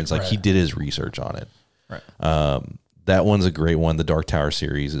locations. He did his research on it. Right. That one's a great one. The Dark Tower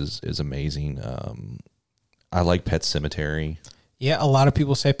series is amazing. I like Pet Sematary. Yeah, a lot of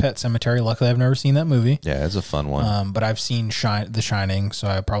people say Pet Sematary. Luckily, I've never seen that movie. Yeah, it's a fun one. But I've seen The Shining, so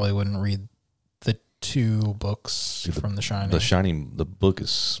I probably wouldn't read the 2 books from The Shining. The Shining, the book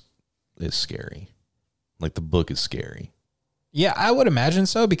is scary. Like, the book is scary. Yeah, I would imagine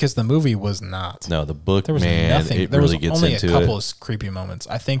so because the movie was not. No, the book, there was nothing. It there really was gets only into a couple it. of creepy moments.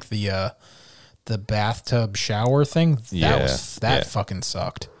 I think the bathtub shower thing that fucking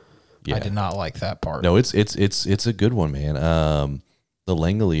sucked. Yeah. I did not like that part. No, it's a good one, man. The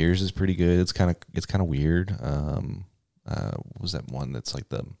Langoliers is pretty good. It's kind of weird. What was that one that's like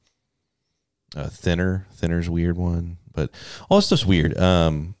the Thinner's weird one, but all this stuff's weird.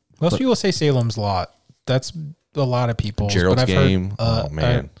 Most people say Salem's Lot. That's a lot of people. Gerald's Game.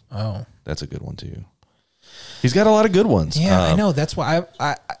 Man, that's a good one too. He's got a lot of good ones. Yeah, I know. That's why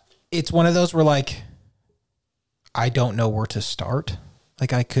I it's one of those where like I don't know where to start.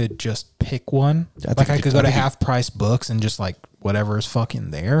 Like I could just pick one. I could go to Half Price Books and just like whatever is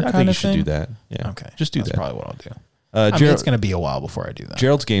fucking there. I think you should do that. Yeah. Okay. Just do that. That's probably what I'll do. I mean, it's going to be a while before I do that.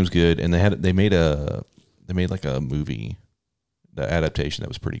 Gerald's Game's good, and they made like a movie, the adaptation that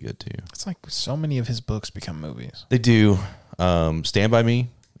was pretty good too. It's like so many of his books become movies. They do. Stand By Me.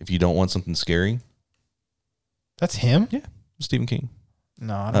 If you don't want something scary. That's him? Yeah. Stephen King.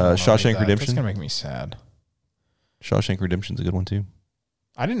 No, I don't know. Shawshank Redemption. That's going to make me sad. Shawshank Redemption's a good one too.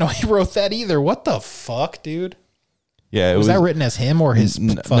 I didn't know he wrote that either. What the fuck, dude? Yeah, was that written as him or his?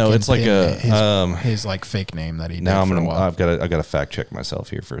 No, it's like his like fake name that he. Now I've got to fact check myself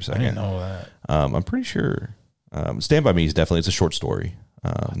here for a second. I didn't know that. I'm pretty sure. Stand By Me is definitely, it's a short story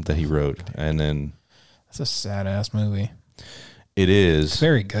that he wrote, and then that's a sad ass movie. It is. It's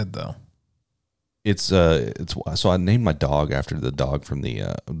very good though. It's so I named my dog after the dog from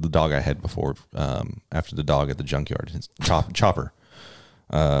the dog I had before, after the dog at the junkyard. It's Chopper.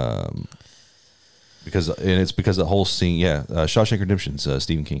 Because the whole scene, Shawshank Redemption's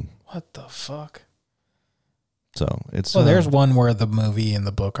Stephen King. What the fuck? So it's there's one where the movie and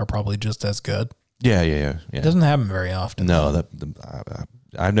the book are probably just as good. Yeah. It doesn't happen very often. No,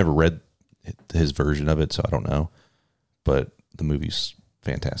 I've never read his version of it, so I don't know. But the movie's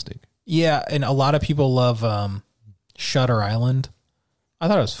fantastic. Yeah, and a lot of people love Shutter Island. I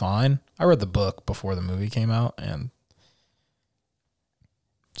thought it was fine. I read the book before the movie came out, and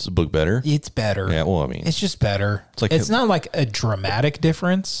it's the book better. It's better. Yeah, well, I mean, it's just better. It's not like a dramatic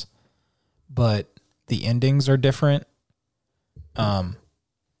difference, but the endings are different.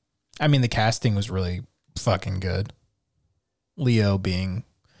 I mean, the casting was really fucking good. Leo being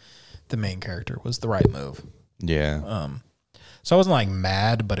the main character was the right move. Yeah. So I wasn't like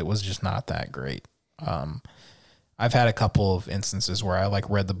mad, but it was just not that great. I've had a couple of instances where I like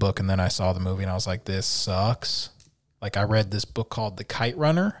read the book and then I saw the movie and I was like, this sucks. Like I read this book called The Kite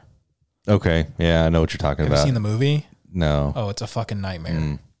Runner. Okay. Yeah, I know what you're talking about. Have you seen the movie? No. Oh, it's a fucking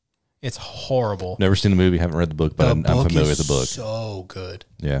nightmare. It's horrible. Never seen the movie, haven't read the book, but I'm familiar with the book. So good.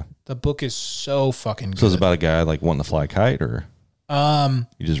 Yeah. The book is so fucking good. So it's about a guy like wanting to fly a kite, or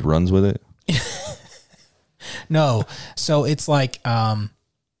he just runs with it? No. So it's like him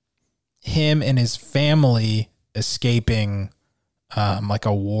and his family escaping like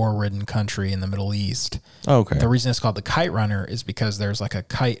a war-ridden country in the Middle East. Oh, okay. The reason it's called The Kite Runner is because there's like a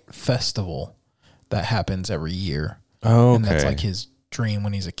kite festival that happens every year. Oh, okay. And that's like his dream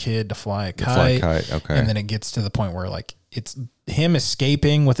when he's a kid to fly a kite. Okay. And then it gets to the point where like it's him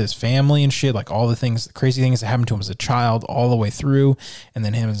escaping with his family and shit, like all the crazy things that happened to him as a child all the way through. And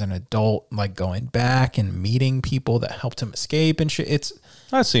then him as an adult, like going back and meeting people that helped him escape and shit.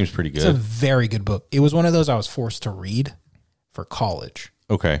 That seems pretty good. It's a very good book. It was one of those I was forced to read for college.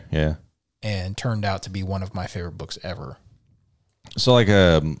 Okay. Yeah. And turned out to be one of my favorite books ever. So like,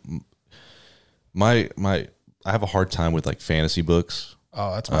 I have a hard time with like fantasy books.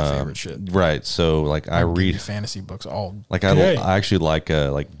 Oh, that's my favorite shit. Right. So like I read fantasy books all like day. I actually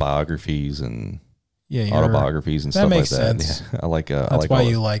like biographies and autobiographies and that stuff makes like that. sense. Yeah, I like that's why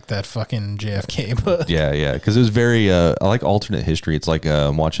you like that fucking JFK book. Yeah, because it was very I like alternate history. It's like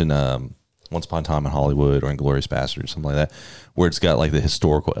watching Once Upon a Time in Hollywood or Inglourious Basterds, something like that, where it's got like the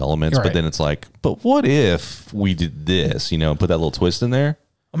historical elements, but then it's like, but what if we did this, and put that little twist in there?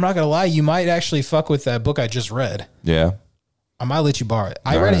 I'm not going to lie. You might actually fuck with that book I just read. Yeah. I might let you borrow it.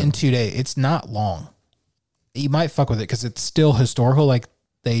 I read it in 2 days. It's not long. You might fuck with it because it's still historical. Like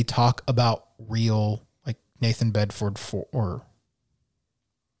they talk about real, like Nathan Bedford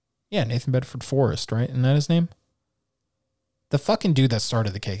Nathan Bedford Forrest, right? Isn't that his name? The fucking dude that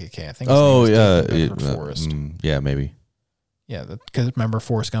started the KKK. I think. Nathan Bedford Forrest. Yeah, maybe. Yeah, because remember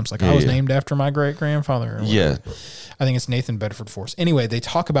Forrest Gump's like, I was named after my great grandfather. Yeah. I think it's Nathan Bedford Forrest. Anyway, they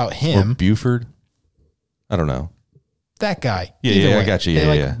talk about him. Or Buford? I don't know. that guy. Yeah, Either yeah, I way, got you.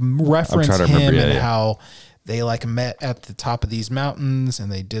 They Yeah, reference trying to him remember. Yeah, and yeah. how they like met at the top of these mountains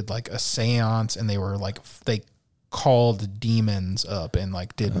and they did like a seance and they were like they called demons up and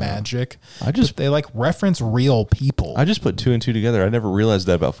like did magic. I just But they like reference real people. I just put 2 and 2 together. I never realized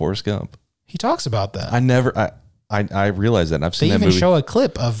that about Forrest Gump. He talks about that. I realized that. And I've They seen that even movie. show a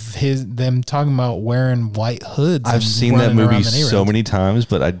clip of them talking about wearing white hoods. I've and seen that running around movie the so neighborhood. many times,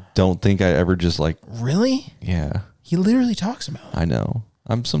 but I don't think I ever just like, Really? yeah, He literally talks about it. I know.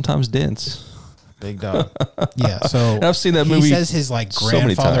 I'm sometimes dense. Big dog. Yeah. So And I've seen that he movie says his like so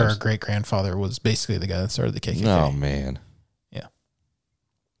many grandfather or times. great grandfather was basically the guy that started the KKK. Oh man. Yeah.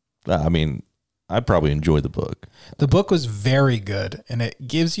 I mean, I'd probably enjoy the book. The book was very good, and it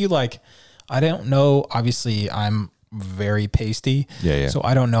gives you like, I don't know. Obviously, I'm very pasty. Yeah, yeah. So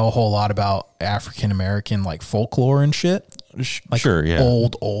I don't know a whole lot about African American like folklore and shit. Like Sure, yeah.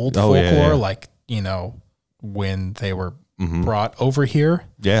 old Oh, folklore, yeah, yeah. like when they were brought over here.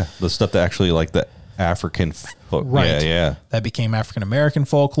 Yeah, the stuff that actually like the African folk. Right. Yeah, yeah. That became African American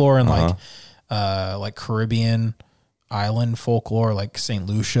folklore and like Caribbean island folklore, like St.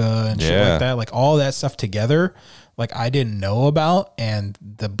 Lucia and shit Yeah. like that. Like all that stuff together, like I didn't know about, and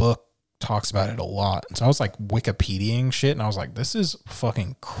the book talks about it a lot. And so I was like Wikipediaing shit, and I was like, this is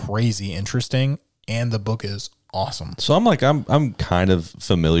fucking crazy interesting, and the book is awesome. So I'm kind of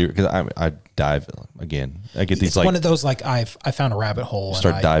familiar because I dive again. I get these It's like one of those like I found a rabbit hole.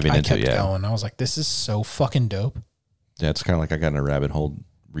 Start and diving I into kept it, yeah. going. I was like, this is so fucking dope. yeah, it's kind of like I got in a rabbit hole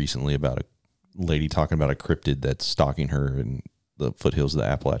recently about a lady talking about a cryptid that's stalking her in the foothills of the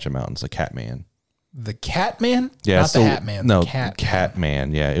Appalachian Mountains, a cat man. The Cat Man? Yeah, Not the Hat Man. No, the Cat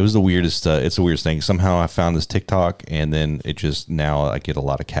Man. Yeah, it was the weirdest. It's the weirdest thing. Somehow I found this TikTok, and then it just now I get a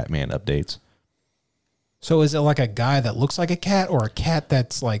lot of Catman updates. So is it like a guy that looks like a cat or a cat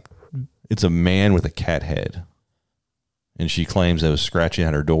that's like... It's a man with a cat head, and she claims it was scratching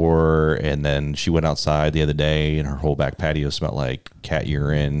at her door. And then she went outside the other day, and her whole back patio smelled like cat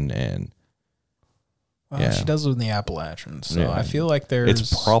urine. And Well, Yeah. she does live in the Appalachians, so Yeah. I feel like there's...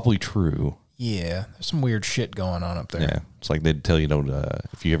 it's probably true. Yeah, there's some weird shit going on up there. Yeah, it's like they'd tell you don't.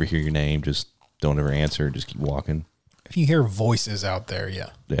 If you ever hear your name, just don't ever answer. Just keep walking. If you hear voices out there, yeah,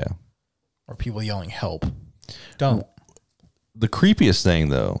 Yeah. or people yelling help, don't. The creepiest thing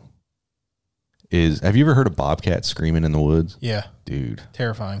though is, have you ever heard a bobcat screaming in the woods? Yeah, Dude,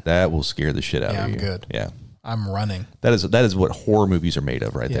 terrifying. that will scare the shit out Yeah, of you. I'm good. Yeah. I'm running. That is what horror movies are made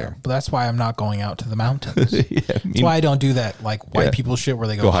of right Yeah, there. but that's why I'm not going out to the mountains. Yeah, That's why I don't do that like white Yeah. people shit where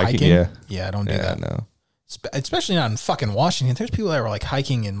they go, Go hiking, hiking. yeah. I don't do that. No. Especially not in fucking Washington. There's people that are like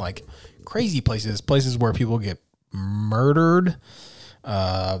hiking in like crazy places where people get murdered.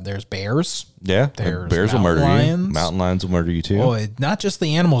 There's bears. Yeah. There's Bears will murder mountain you. lions. Mountain lions will murder you too. Oh, not just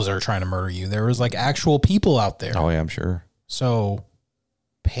the animals that are trying to murder you. There was like actual people out there. Oh, yeah, I'm sure. So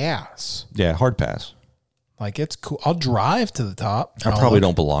pass. Yeah, hard pass. Like it's cool. I'll drive to the top. I probably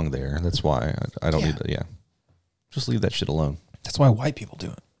don't belong there. That's why I don't Yeah. need to. Yeah. Just leave that shit alone. That's why white people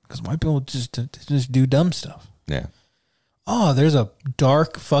do it. Because white people just do dumb stuff. Yeah. Oh, there's a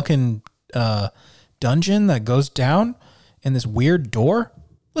dark fucking dungeon that goes down in this weird door.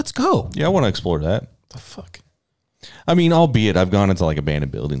 Let's go. Yeah, I want to explore that. The fuck? I mean, albeit I've gone into like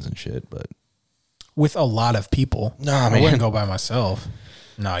abandoned buildings and shit, but With a lot of people. Nah, I man. wouldn't go by myself.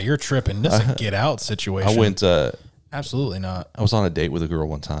 Nah, you're tripping. This is a get out situation. I went. Absolutely not. I was on a date with a girl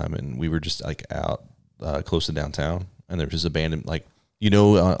one time, and we were just like out close to downtown, and there was just abandoned, like, you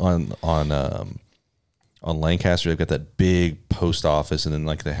know, on Lancaster, they've got that big post office, and then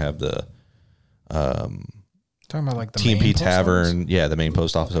like they have the Talking about like the TMP main post Tavern, office? yeah, the main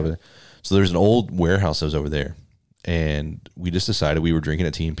post office over there. So there's an old warehouse that was over there, and we just decided we were drinking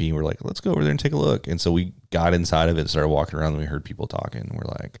at TMP, and we're like, let's go over there and take a look. And so we got inside of it and started walking around, and we heard people talking, and we're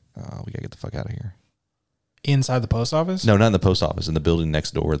like, oh, we gotta get the fuck out of here. Inside the post office? No, not in the post office, in the building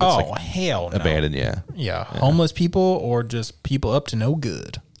next door. That's Oh, like hell no. abandoned, yeah. Yeah. Homeless people or just people up to no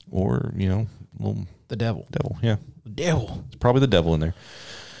good. Or, you know, little The devil. devil, yeah. The devil. It's probably the devil in there.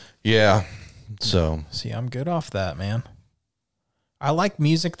 Yeah. So See, I'm good off that, man. I like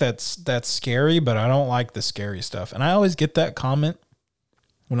music that's scary, but I don't like the scary stuff. And I always get that comment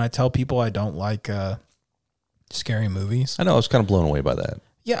when I tell people I don't like scary movies. I know I was kind of blown away by that.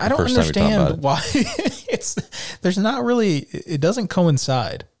 Yeah, I don't first time you're talking understand about why there's not really, it doesn't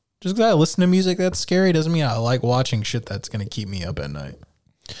coincide. Just because I listen to music that's scary doesn't mean I like watching shit that's going to keep me up at night.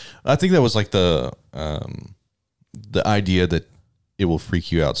 I think that was like the idea that it will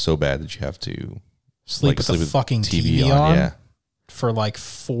freak you out so bad that you have to Sleep with the fucking TV on yeah. for like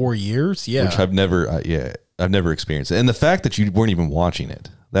 4 years. Yeah. Which I've never experienced. And the fact that you weren't even watching it,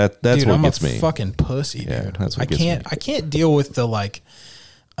 That's dude, what I'm gets a me. fucking pussy, Yeah, dude. that's what I gets can't me. I can't deal with the like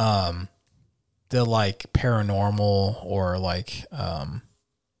paranormal or like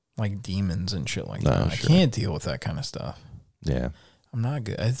demons and shit like that. Sure. I can't deal with that kind of stuff. Yeah. I'm not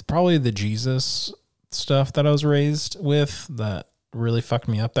good. It's probably the Jesus stuff that I was raised with that really fucked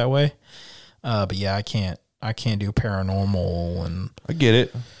me up that way. But yeah, I can't do paranormal, and I get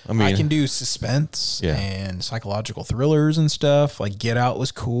it. I mean, I can do suspense Yeah. and psychological thrillers and stuff. Like Get Out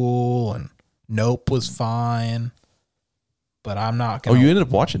was cool and Nope was fine. But I'm not oh, gonna. you ended up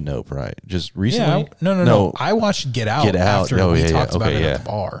watching Nope, right? Just recently? Yeah, no. I watched Get Out. Get Out. After Oh, we yeah, talked yeah. about Okay, it yeah. at the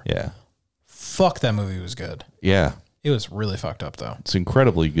bar. Yeah. Fuck, that movie was good. Yeah. It was really fucked up though. It's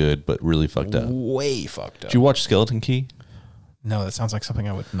incredibly good, but really fucked up. Way fucked up. Did you watch Skeleton Key? No, that sounds like something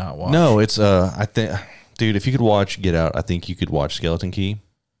I would not watch. No, it's I think, dude, if you could watch Get Out, I think you could watch Skeleton Key.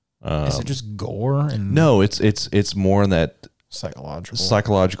 Is it just gore and No, it's more in that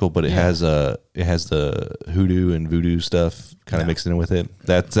psychological, but it has the hoodoo and voodoo stuff kind of mixed in with it.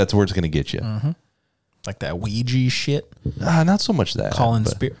 That's where it's gonna get you. like that Ouija shit? Not so much that. Calling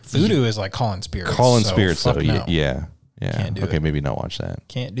but spirit. Voodoo is like calling spirits. Calling so spirits, fuck though. no. Yeah. Can't do okay, it. maybe not watch that.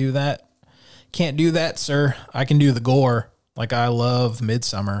 Can't do that. Can't do that, sir. I can do the gore. Like I love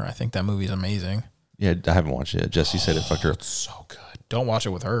Midsummer. I think that movie's amazing. Yeah, I haven't watched it. Jesse said it fucked her up. It's so good. Don't watch it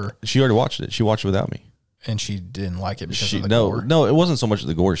with her. She already watched it. She watched it without me. And she didn't like it because of the gore. No, it wasn't so much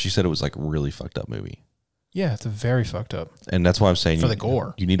the gore. She said it was like a really fucked up movie. Yeah, it's a very fucked up. And that's why I'm saying For the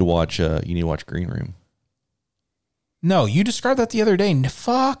gore. You need to watch Green Room. No, you described that the other day.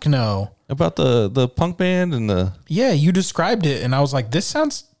 Fuck no. About the punk band and the Yeah, you described it and I was like, this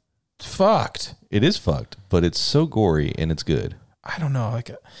sounds fucked. it is fucked, but it's so gory and it's good. I don't know. Like,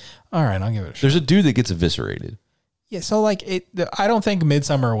 all right, I'll give it a shot. There's a dude that gets eviscerated. Yeah, so like I don't think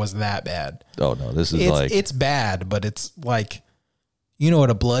Midsummer was that bad. Oh no, this is It's bad, but it's like, you know what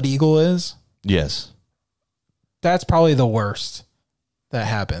a blood eagle is? yes. That's probably the worst that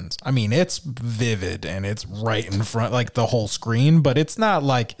happens. I mean, it's vivid and it's right in front, like the whole screen, but it's not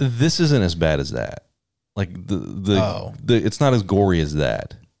like This isn't as bad as that. Like the it's not as gory as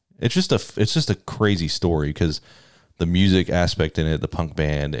that. It's just a crazy story because the music aspect in it, the punk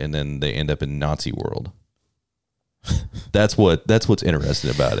band, and then they end up in Nazi world. That's what's interesting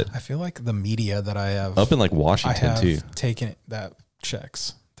about it. I feel like the media that I have Up in like I Washington have too. taken that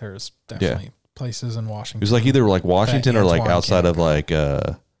checks. There's definitely places in Washington. It was like either like Washington or like Antoine outside of can't like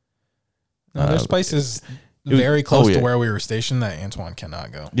No, there's places was- very close yeah. to where we were stationed that Antoine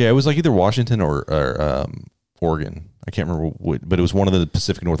cannot go. yeah, it was like either Washington or Oregon. I can't remember what, but it was one of the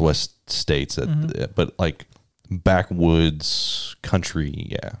Pacific Northwest states that but like backwoods country,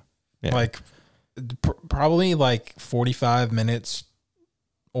 yeah. Like probably like 45 minutes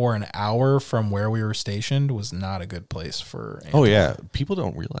or an hour from where we were stationed was not a good place for Antoine. Oh yeah, people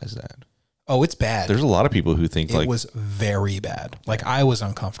don't realize that. Oh, it's bad. There's a lot of people who think It like was very bad. Like I was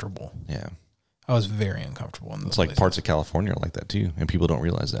uncomfortable. yeah. I was very uncomfortable in those It's like places. parts of California are like that too, and people don't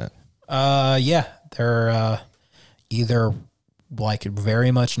realize that. Yeah, they're either like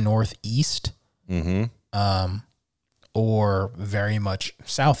very much northeast, or very much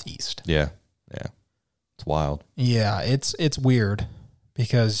southeast. Yeah. It's wild. Yeah, it's weird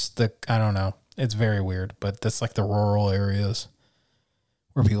because I don't know, it's very weird, but that's like the rural areas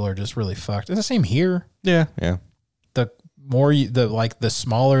where people are just really fucked. It's the same here. Yeah. The more the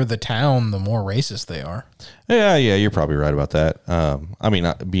smaller the town, the more racist they are. Yeah, you're probably right about that. I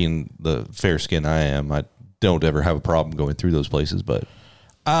mean, being the fair skin I am, I don't ever have a problem going through those places, but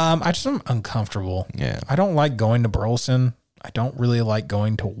I just am uncomfortable. Yeah. I don't like going to Burleson. I don't really like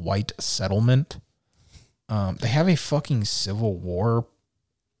going to White Settlement. They have a fucking Civil War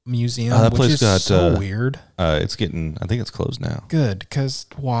museum, that which place is got, so weird. it's getting, I think it's closed now. Good, because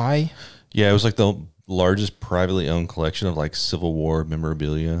why? Yeah, it was like the largest privately owned collection of like Civil War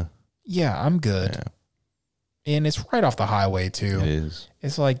memorabilia. Yeah, I'm good. Yeah, And it's right off the highway too. it is.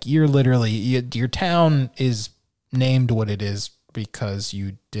 It's like you're literally your town is named what it is because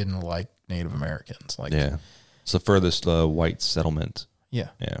you didn't like Native Americans. Like Yeah. It's the furthest white settlement. yeah.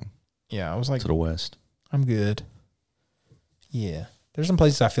 I was like, To the west. I'm good. Yeah. There's some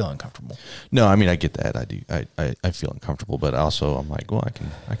places I feel uncomfortable. No, I mean, I get that. I do. I feel uncomfortable, but also I'm like, well,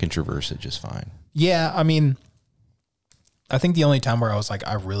 I can traverse it just fine. Yeah, I mean, I think the only time where I was like,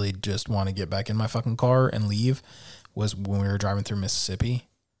 I really just want to get back in my fucking car and leave was when we were driving through Mississippi.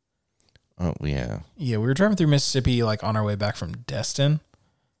 Oh, yeah. Yeah, we were driving through Mississippi like on our way back from Destin.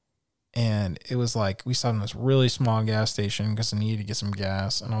 And it was like, we stopped in this really small gas station because I needed to get some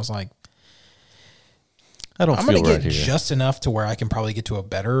gas. And I was like, I don't I'm feel going to right get here. just enough to where I can probably get to a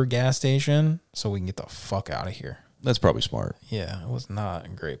better gas station so we can get the fuck out of here. That's probably smart. Yeah, it was not a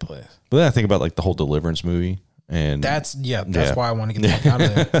great place. But then I think about like the whole Deliverance movie, and That's why I want to get the fuck out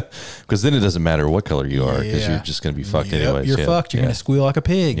of there. because then it doesn't matter what color you are because Yeah. you're just gonna be fucked Yep, anyways. You're Yeah. fucked. You're gonna squeal like a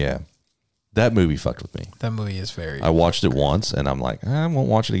pig. Yeah, that movie fucked with me. That movie is very. I watched it once, and I'm like, I won't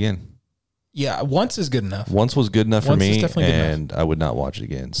watch it again. Yeah, once is good enough. Once was good enough for Once is me, definitely good enough. and I would not watch it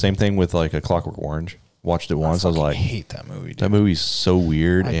again. Same thing with like A Clockwork Orange. Watched it once. I was like, I hate that movie. Dude. that movie's so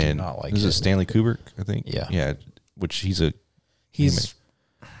weird. I do And not like is it. it Stanley Kubrick? I think. Yeah. Which he's a genius.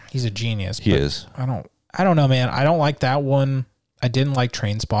 he but is. I don't know, man. I don't like that one. I didn't like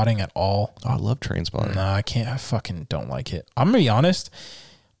Train Spotting at all. Oh, I love Trainspotting. No, I can't. I fucking don't like it. I'm gonna be honest.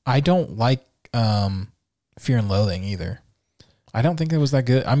 I don't like Fear and Loathing either. I don't think it was that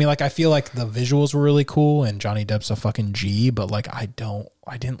good. I mean, like I feel like the visuals were really cool and Johnny Depp's a fucking G, but like I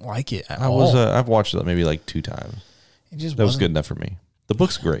didn't like it at all. I've watched it maybe like 2 times. It just That was wasn't- good enough for me. The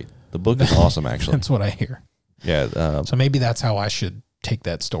book's great. The book is awesome, actually. That's what I hear. Yeah. So maybe that's how I should take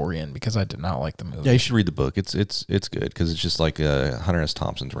that story in because I did not like the movie. Yeah, you should read the book. It's good because it's just like Hunter S.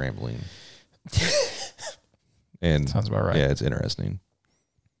 Thompson's rambling. And Sounds about right. Yeah, it's interesting.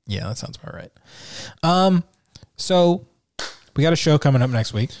 Yeah, that sounds about right. So we got a show coming up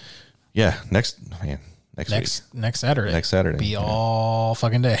next week. Yeah, next week. Next Saturday. Next Saturday. Be Yeah. all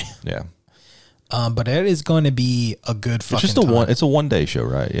fucking day. Yeah. But it is going to be a good fucking It's just time. it's a 1-day show,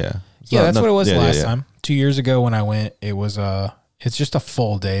 right? Yeah. It's Yeah, not- that's no- what it was yeah, last yeah. time. 2 years ago when I went, it was it's just a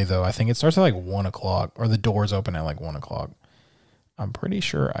full day though. I think it starts at like 1 o'clock or the doors open at like 1 o'clock. I'm pretty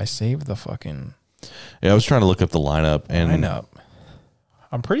sure I saved the fucking Yeah, I was trying to look up the lineup and lineup.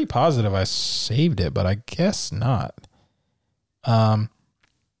 I'm pretty positive I saved it, but I guess not.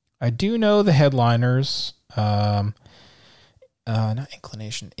 I do know the headliners. Not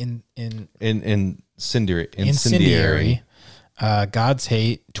Inclination. Incendiary. God's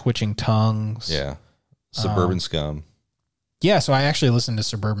Hate, Twitching Tongues. Yeah. Suburban Scum. Yeah, so I actually listened to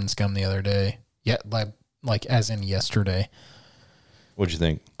Suburban Scum the other day. Yeah, like as in yesterday. What'd you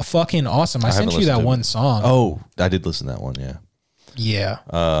think? Fucking awesome. I sent haven't you that listened to one song. Oh, I did listen to that one, yeah. Yeah.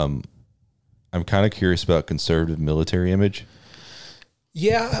 I'm kind of curious about Conservative Military Image.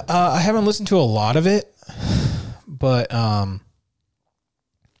 Yeah, I haven't listened to a lot of it, but I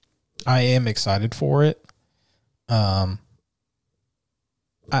am excited for it. I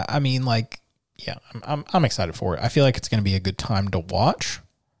mean, like, yeah, I'm excited for it. I feel like it's going to be a good time to watch.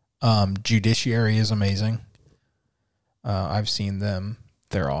 Judiciary is amazing. I've seen them;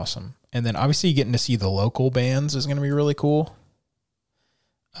 they're awesome. And then obviously getting to see the local bands is going to be really cool.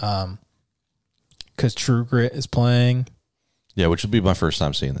 Because True Grit is playing. Yeah, which will be my first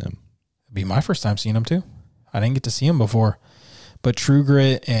time seeing them. It'd be my first time seeing them too. I didn't get to see them before, but True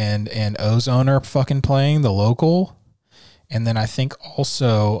Grit and Ozone are fucking playing the local, and then I think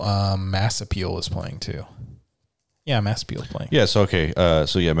also Mass Appeal is playing too. Yeah, Mass Appeal is playing. Yeah, so okay.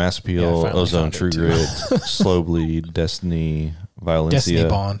 So yeah, Mass Yeah, I Appeal, finally Ozone, found it, True too. Grit, Slow Bleed, Destiny, Violencia. Destiny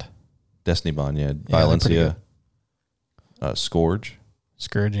Bond, Destiny Bond, yeah. they're pretty Violencia. Scourge.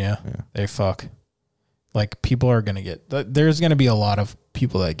 Scourge. Yeah, Yeah. they fuck. Like people are gonna get. There's gonna be a lot of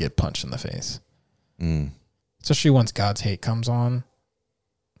people that get punched in the face, especially once God's Hate comes on.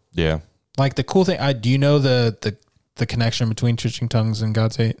 Yeah. Like the cool thing, do you know the connection between Twitching Tongues and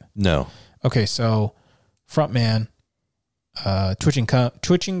God's Hate? No. Okay, so frontman,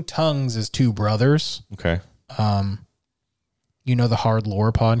 Twitching Tongues is 2 brothers. Okay. You know the Hard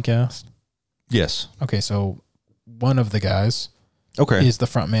Lore podcast? Yes. Okay, so one of the guys Okay. is the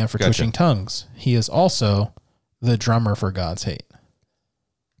frontman for Gotcha. Twitching Tongues. He is also the drummer for God's Hate.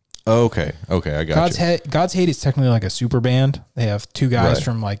 Okay. I got you. God's Hate is technically like a super band. They have 2 guys Right.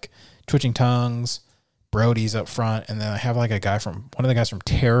 from like Twitching Tongues, Brody's up front, and then I have like one of the guys from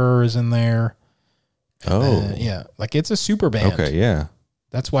Terror is in there. Oh. Yeah, like it's a super band. Okay, yeah.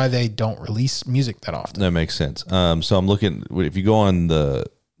 That's why they don't release music that often. That makes sense. So I'm looking, if you go on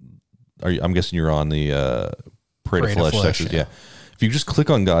I'm guessing you're on the Parade of Flesh section. yeah. Yeah. If you just click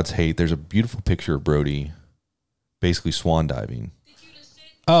on God's Hate, there's a beautiful picture of Brody basically swan diving.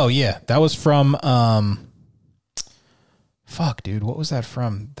 Oh yeah, that was from fuck, dude, what was that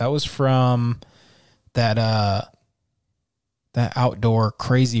from? That was from that outdoor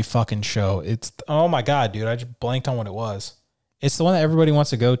crazy fucking show. It's oh my god, dude, I just blanked on what it was. It's the one that everybody wants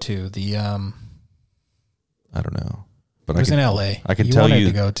to go to. The I don't know. But it was in LA. I can you tell wanted you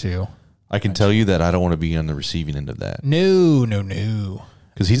to go to. I can tell you that I don't want to be on the receiving end of that. No.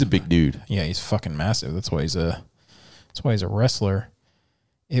 Because he's a big dude. Yeah, he's fucking massive. That's why he's a wrestler.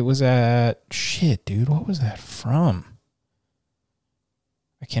 It was at shit, dude. What was that from?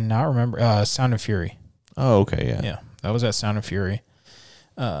 I cannot remember. Sound of Fury. Oh, okay, yeah. Yeah, that was at Sound of Fury.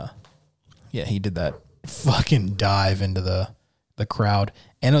 Yeah, he did that fucking dive into the crowd.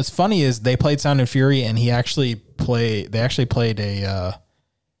 And what's funny is they played Sound and Fury, and they actually played a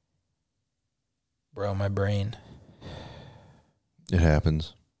bro, my brain. It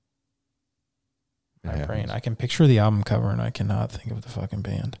happens. My brain. I can picture the album cover, and I cannot think of the fucking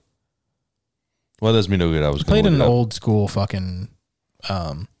band. Well, that does me no good. I was played an old school fucking.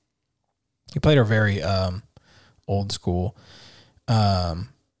 He played a very old school.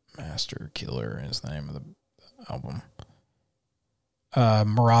 Master Killer is the name of the album.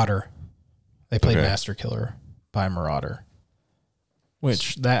 Marauder. They played Master Killer by Marauder.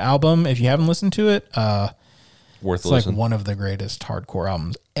 Which that album, if you haven't listened to it, worth it's like one of the greatest hardcore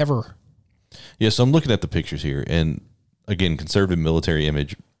albums ever. Yeah, so I'm looking at the pictures here, and again, conservative military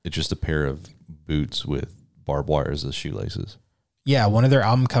image. It's just a pair of boots with barbed wire as the shoelaces. Yeah, one of their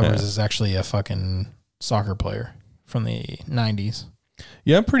album covers is actually a fucking soccer player from the 90s.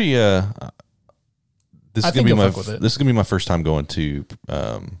 Yeah, I'm pretty. This is gonna be my first time going to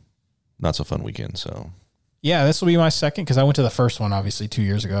Not So Fun Weekend. So yeah, this will be my second because I went to the first one obviously 2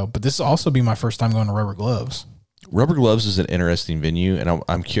 years ago, but this will also be my first time going to Rubber Gloves. Rubber Gloves is an interesting venue, and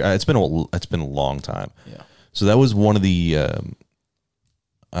I'm curious. It's been a long time. Yeah. So that was one of the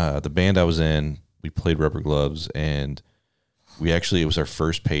band I was in. We played Rubber Gloves, and it was our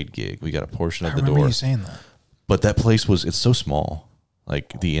first paid gig. We got a portion of the door. I remember you saying that. But that place it's so small.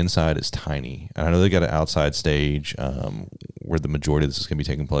 Like the inside is tiny. And I know they got an outside stage where the majority of this is going to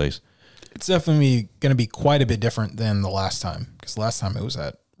be taking place. It's definitely going to be quite a bit different than the last time, because last time it was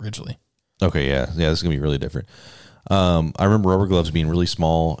at Ridgely. Okay, yeah. This is going to be really different. I remember Rubber Gloves being really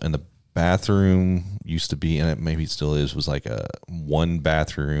small, and the bathroom used to be, and it maybe it still is, was like a one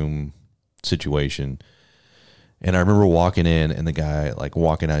bathroom situation. And I remember walking in, and the guy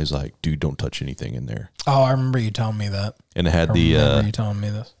walking out, he's like, "Dude, don't touch anything in there." Oh, I remember you telling me that. And it had you telling me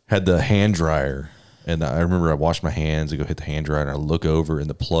this. Had the hand dryer, and I remember I washed my hands. I go hit the hand dryer, and I look over, and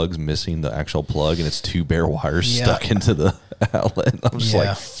the plug's missing the actual plug, and it's two bare wires stuck into the outlet. I'm just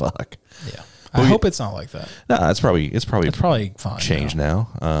like, "Fuck." Yeah. I hope it's not like that. No, it's probably fine. Changed now.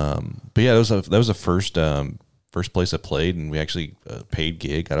 But yeah, that was the first place I played, and we actually paid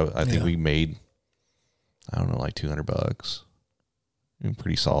gig. I think we made, I don't know, like $200.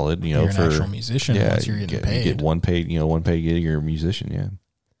 Pretty solid, You're an actual musician. Yeah, once you're getting paid. You get one paid gig. You're a musician. Yeah,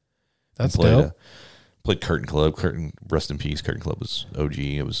 that's dope. Played Curtain Club. Rest in peace. Curtain Club was OG.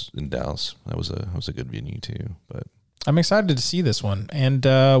 It was in Dallas. That was a good venue too. But I'm excited to see this one, and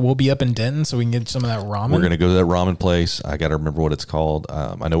we'll be up in Denton, so we can get some of that ramen. We're gonna go to that ramen place. I got to remember what it's called.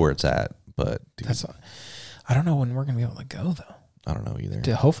 I know where it's at, but I don't know when we're gonna be able to go though. I don't know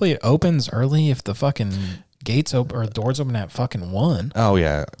either. Hopefully it opens early if the fucking gates open or doors open at fucking 1. Oh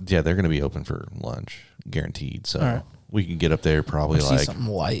yeah. They're gonna be open for lunch, guaranteed. So we can get up there probably see something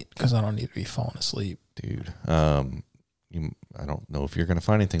light because I don't need to be falling asleep, dude. I don't know if you're gonna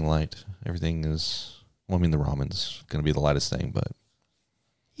find anything light. Everything is. Well, I mean, the ramen's gonna be the lightest thing, but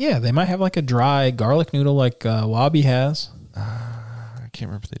yeah, they might have like a dry garlic noodle like Wabi has. I can't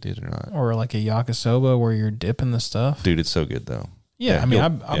remember if they did or not. Or like a yakisoba where you're dipping the stuff. Dude, it's so good though. Yeah, I mean,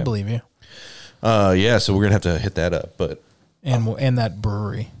 I believe you. Yeah, so we're gonna have to hit that up, but and that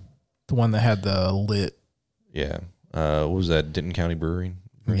brewery, the one that had the lit. Yeah, what was that? Denton County Brewing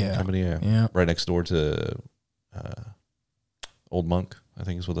Company. Yeah, right next door to Old Monk, I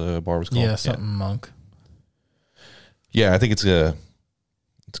think is what the bar was called. Yeah, something Monk. Yeah, I think it's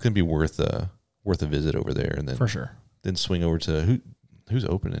gonna be worth a visit over there, and then for sure. Then swing over to who's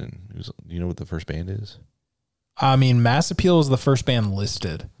opening. Do you know what the first band is? I mean, Mass Appeal is the first band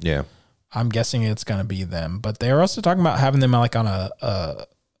listed. Yeah, I'm guessing it's gonna be them, but they're also talking about having them like on a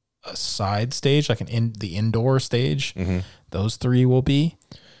side stage, like the indoor stage. Mm-hmm. Those three will be,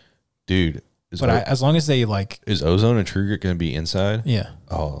 dude. As long as they is Ozone and True Grit gonna be inside? Yeah.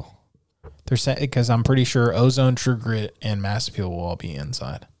 Oh. They're saying, because I'm pretty sure Ozone, True Grit, and Mass Appeal will all be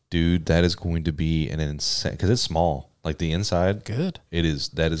inside. Dude, that is going to be an insane, because it's small. Like the inside, good.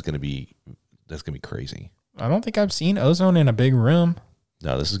 That's gonna be crazy. I don't think I've seen Ozone in a big room.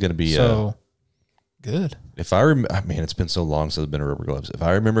 No, this is gonna be so good. If I remember, man, it's been so long since I've been to Rubber Gloves. If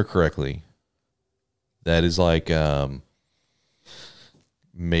I remember correctly, that is like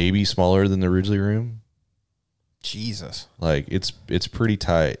maybe smaller than the Ridgely room. Jesus. Like it's pretty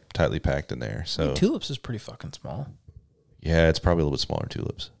tightly packed in there. So Tulips is pretty fucking small. Yeah, it's probably a little bit smaller than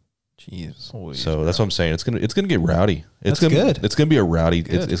Tulips. Jesus. So that's what I'm saying. It's gonna get rowdy. Good. It's gonna be a rowdy.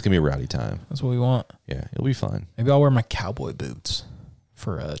 It's gonna be a rowdy time. That's what we want. Yeah, it'll be fun. Maybe I'll wear my cowboy boots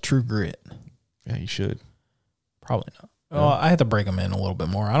for True Grit. Yeah, you should. Probably not. Oh, I had to break them in a little bit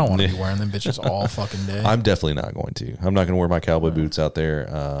more. I don't want to be wearing them bitches all fucking day. I'm definitely not going to. I'm not going to wear my cowboy boots out there.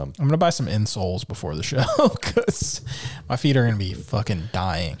 I'm going to buy some insoles before the show because my feet are going to be fucking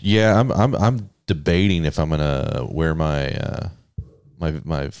dying. Yeah, I'm debating if I'm going to wear my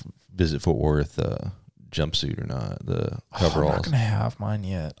my Visit Fort Worth jumpsuit or not. The coveralls. I'm not going to have mine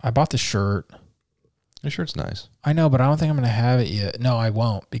yet. I bought the shirt. The shirt's nice. I know, but I don't think I'm going to have it yet. No, I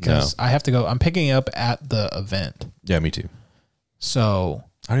won't because I have to go. I'm picking it up at the event. Yeah, me too. So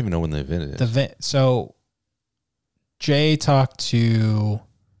I don't even know when the event is. So Jay talked to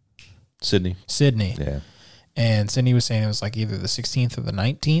Sydney. Yeah. And Sydney was saying it was like either the 16th or the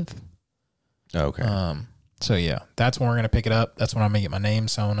 19th. Oh, okay. So yeah, that's when we're going to pick it up. That's when I'm going to get my name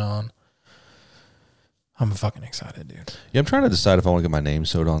sewn on. I'm fucking excited, dude. Yeah, I'm trying to decide if I want to get my name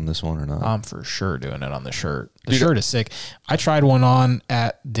sewed on this one or not. I'm for sure doing it on the shirt. The shirt is sick. I tried one on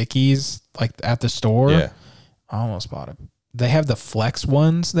at Dickies, like at the store. Yeah. I almost bought it. They have the flex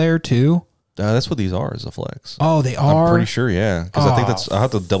ones there too. That's what these are, is a flex. Oh, they are? I'm pretty sure, yeah. Because I think I'll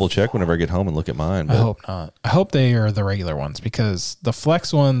have to double check whenever I get home and look at mine. But I hope not. I hope they are the regular ones because the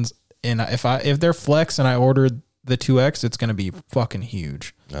flex ones, and if they're flex and I ordered the 2X, it's going to be fucking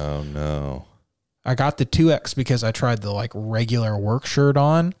huge. Oh, no. I got the 2X because I tried the like regular work shirt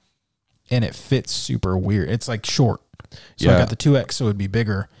on and it fits super weird. It's like short. So I got the 2X so it'd be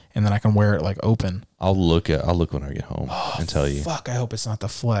bigger and then I can wear it like open. I'll look when I get home and tell you. Fuck, I hope it's not the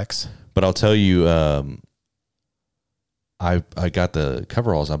flex. But I'll tell you, I got the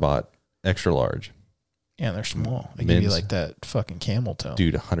coveralls. I bought extra large. Yeah, they're small. They give you like that fucking camel toe.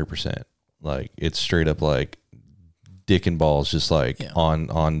 Dude, 100%. Like it's straight up like dick and balls just like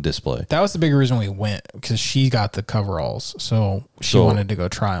on display. That was the big reason we went because she got the coveralls. So she wanted to go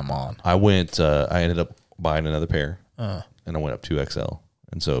try them on. I ended up buying another pair and I went up 2XL.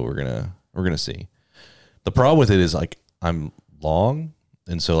 And so we're going to see. The problem with it is like I'm long.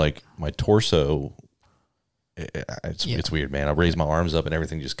 And so like my torso, it's weird, man. I raise my arms up and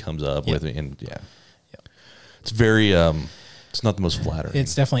everything just comes up with me. And it's very, it's not the most flattering.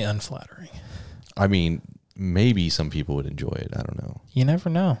 It's definitely unflattering. I mean, maybe some people would enjoy it. I don't know. You never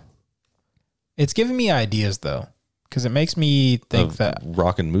know. It's giving me ideas though, because it makes me think that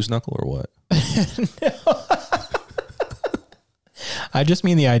rocking moose knuckle or what? I just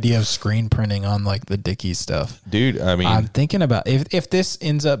mean the idea of screen printing on like the Dickies stuff. Dude, I mean, I'm thinking about if this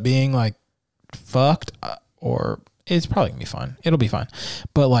ends up being like fucked or it's probably gonna be fine. It'll be fine.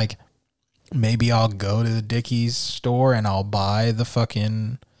 But like maybe I'll go to the Dickies store and I'll buy the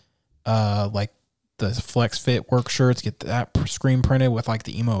fucking like the Flex Fit work shirts, get that screen printed with like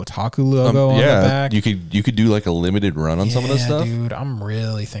the Emo Otaku logo on the back. You could do like a limited run on some of this stuff. Dude, I'm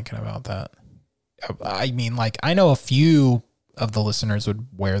really thinking about that. I mean, like I know a few of the listeners would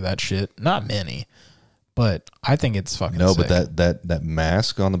wear that shit. Not many, but I think it's fucking sick. But that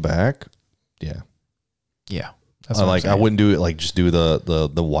mask on the back, yeah. That's like I wouldn't do it like just do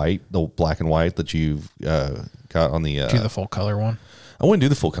the white, the black and white that you've got on the. Do the full color one. I wouldn't do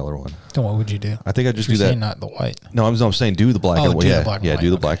the full color one. Then what would you do? I think I'd just do that. Not the white. No, I'm saying do the black and white. Do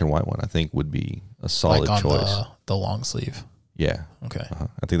the black and white one. I think would be a solid like on choice. The long sleeve. Yeah. Okay.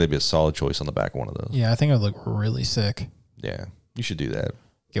 I think that'd be a solid choice on the back of one of those. Yeah, I think it would look really sick. Yeah, you should do that.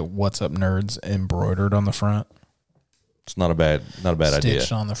 Get "What's Up Nerds" embroidered on the front. It's not a bad idea.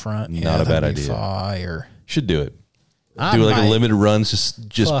 Stitched on the front. Not a bad idea. Fire. Should do it. Do like a limited runs.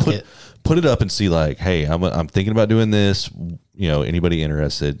 Just put it up and see like, hey, I'm thinking about doing this. You know, anybody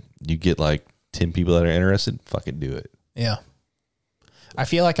interested? You get like 10 people that are interested. Fucking do it. Yeah. I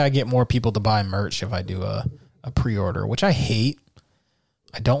feel like I get more people to buy merch if I do a pre-order, which I hate.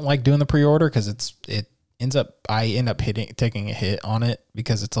 I don't like doing the pre-order because I end up taking a hit on it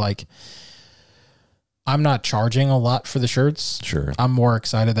because it's like I'm not charging a lot for the shirts. Sure. I'm more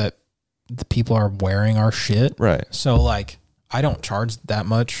excited that the people are wearing our shit. Right. So like I don't charge that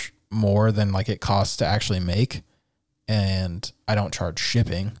much more than like it costs to actually make, and I don't charge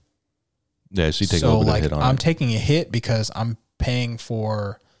shipping. Yeah, so you take a little bit of a hit on I'm it. taking a hit because I'm paying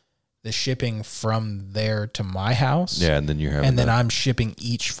for the shipping from there to my house. Yeah, and then I'm shipping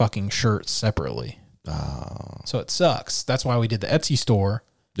each fucking shirt separately. Oh. So it sucks. That's why we did the Etsy store.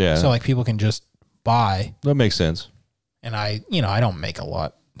 Yeah. So like people can just buy. That makes sense. And I don't make a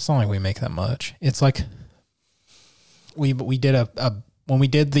lot. It's not like we make that much. It's like we did when we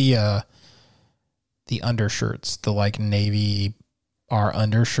did the undershirts, the like navy our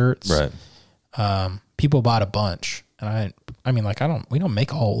undershirts. Right. People bought a bunch, and I mean, like we don't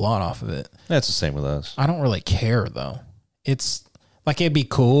make a whole lot off of it. That's the same with us. I don't really care though. It's like it'd be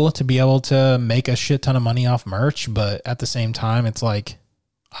cool to be able to make a shit ton of money off merch, but at the same time, it's like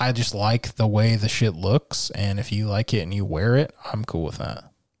I just like the way the shit looks, and if you like it and you wear it, I'm cool with that.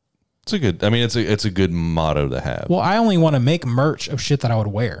 It's a good. I mean, it's a good motto to have. Well, I only want to make merch of shit that I would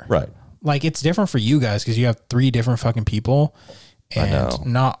wear. Right. Like, it's different for you guys because you have 3 different fucking people, and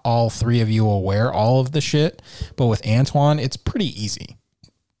not all 3 of you will wear all of the shit. But with Antoine, it's pretty easy.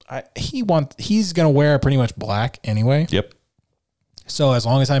 He's gonna wear pretty much black anyway. Yep. So as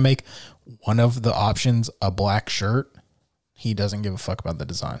long as I make one of the options a black shirt, he doesn't give a fuck about the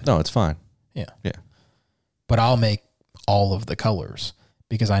design. No, it's fine. Yeah. Yeah. But I'll make all of the colors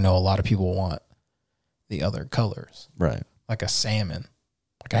because I know a lot of people want the other colors. Right. Like a salmon.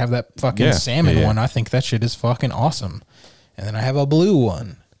 Like I have that fucking salmon one. I think that shit is fucking awesome. And then I have a blue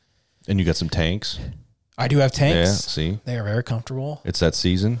one. And you got some tanks. I do have tanks. Yeah, see? They are very comfortable. It's that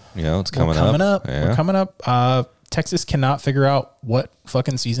season. You know, it's coming up. Yeah. We're coming up. Texas cannot figure out what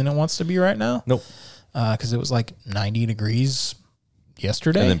fucking season it wants to be right now. Nope. Because it was like 90 degrees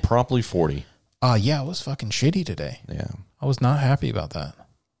yesterday. And then promptly 40. Yeah, it was fucking shitty today. Yeah. I was not happy about that.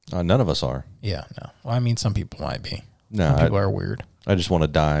 None of us are. Yeah, no. Well, I mean, some people might be. No, Some people are weird. I just want to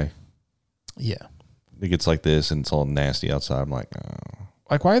die. Yeah. It gets like this and it's all nasty outside. I'm like, oh.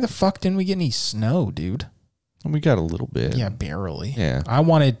 Like, why the fuck didn't we get any snow, dude? We got a little bit. Yeah, barely. Yeah. I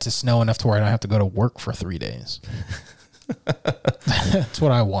wanted to snow enough to where I don't have to go to work for 3 days. That's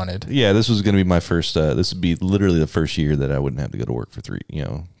what I wanted. Yeah, this was going to be my first, this would be literally the first year that I wouldn't have to go to work for 3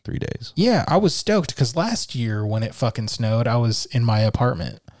 days. Yeah, I was stoked because last year when it fucking snowed, I was in my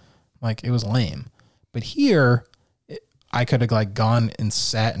apartment. Like, it was lame. But here, I could have like gone and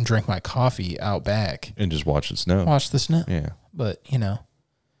sat and drank my coffee out back. And just watch it snow. Watch the snow. Yeah. But,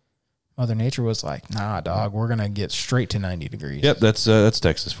 Mother Nature was like, nah, dog, we're going to get straight to 90 degrees. Yep, that's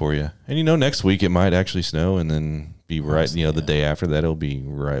Texas for you. And next week it might actually snow and then be right, the day after that it'll be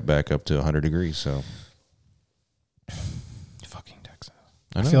right back up to 100 degrees. So fucking Texas.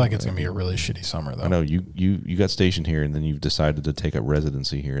 I feel like it's going to be a really shitty summer though. I know you got stationed here and then you've decided to take up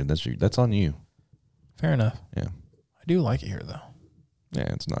residency here and that's on you. Fair enough. Yeah. I do like it here though.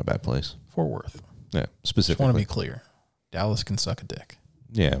 Yeah, it's not a bad place. Fort Worth. Yeah, Just specifically. want to be clear. Dallas can suck a dick.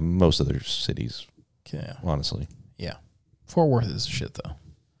 Yeah, most other cities. Yeah. Honestly. Yeah. Fort Worth is shit though.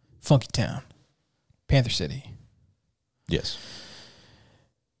 Funky town. Panther City. Yes.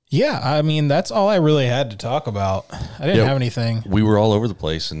 Yeah, I mean that's all I really had to talk about. I didn't have anything. We were all over the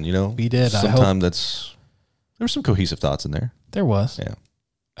place, and we did. Sometimes there were some cohesive thoughts in there. There was. Yeah.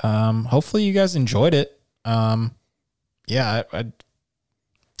 Hopefully you guys enjoyed it. Yeah.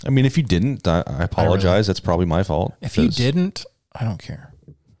 I mean, if you didn't, I apologize. That's probably my fault. If you didn't, I don't care.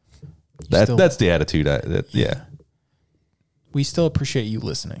 That's the attitude. Yeah. We still appreciate you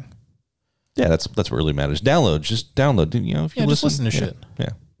listening. Yeah, that's what really matters. Just download. If you just listen to shit.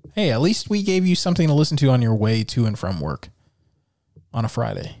 Yeah. Hey, at least we gave you something to listen to on your way to and from work on a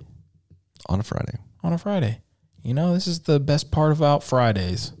Friday. On a Friday. This is the best part about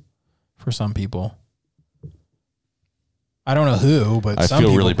Fridays for some people. I don't know who, but I some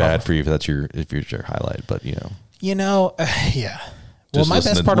feel really people bad for you if it's your highlight, but yeah. Well, my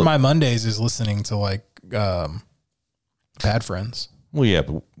best part of my Mondays is listening to like Bad Friends. Well, yeah,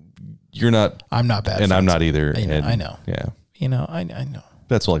 but you're not. I'm not bad, and friends. I'm not either. I know. Yeah. I know.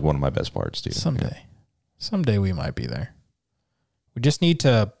 That's like one of my best parts, too. Someday we might be there. We just need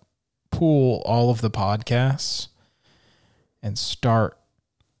to pool all of the podcasts and start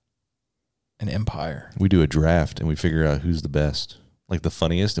an empire. We do a draft and we figure out who's the best, like the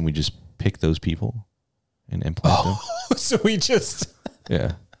funniest, and we just pick those people and implant them. So we just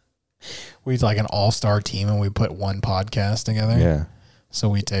we like an all-star team and we put one podcast together. Yeah. So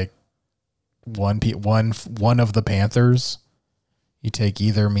we take one of the Panthers. You take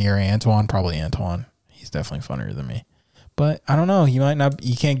either me or Antoine, probably Antoine. He's definitely funnier than me. But I don't know.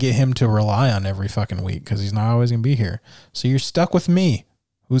 You can't get him to rely on every fucking week because he's not always going to be here. So you're stuck with me,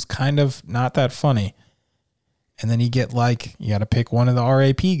 who's kind of not that funny. And then you got to pick one of the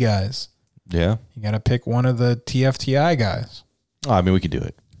RAP guys. Yeah. You got to pick one of the TFTI guys. Oh, I mean, we could do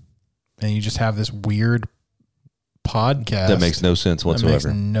it. And you just have this weird podcast. That makes no sense whatsoever.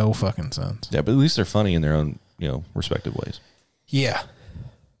 That makes no fucking sense. Yeah, but at least they're funny in their own, respective ways. Yeah.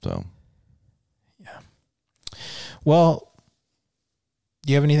 So. Yeah. Well,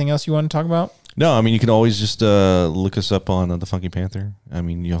 do you have anything else you want to talk about? No, I mean, you can always just look us up on the Funky Panther. I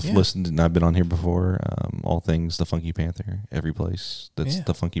mean, you've listened, and I've been on here before. All things the Funky Panther, every place that's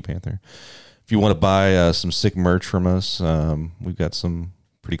the Funky Panther. If you want to buy some sick merch from us, we've got some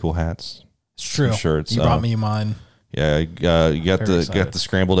pretty cool hats. It's true. Shirts. You brought me mine. Yeah, you got the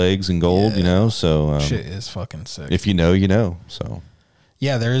scrambled eggs in gold. So shit is fucking sick. If you know, you know. So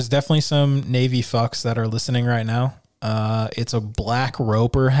yeah, there is definitely some Navy fucks that are listening right now. It's a black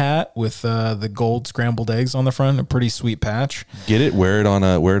Roper hat with the gold scrambled eggs on the front. A pretty sweet patch. Get it? Wear it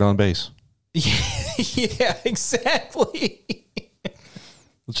on base. Yeah, exactly.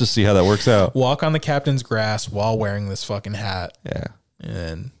 Let's just see how that works out. Walk on the captain's grass while wearing this fucking hat. Yeah.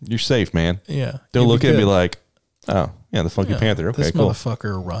 And you're safe, man. Yeah. They'll look at it and be like, oh, yeah, the Funky Panther. Okay, this cool.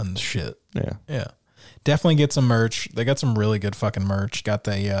 motherfucker runs shit. Yeah. Yeah. Definitely get some merch. They got some really good fucking merch. Got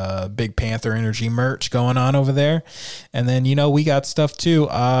the Big Panther Energy merch going on over there. And then, we got stuff too.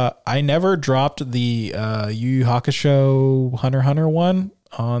 I never dropped the Yu Yu Hakusho Hunter x Hunter one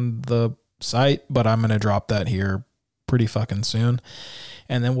on the site, but I'm going to drop that here pretty fucking soon.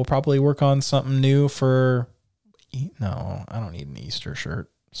 And then we'll probably work on something new for... No, I don't need an Easter shirt.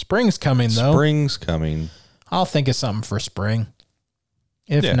 Spring's coming, though. Spring's coming. I'll think of something for spring.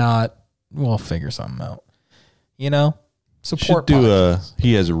 If not, we'll figure something out. Support. Should do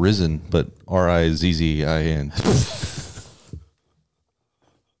He Has Risen, but Rizzin.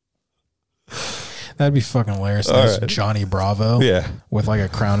 That'd be fucking hilarious. That's right. Johnny Bravo. Yeah. With like a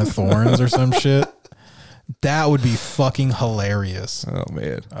crown of thorns or some shit. That would be fucking hilarious. Oh,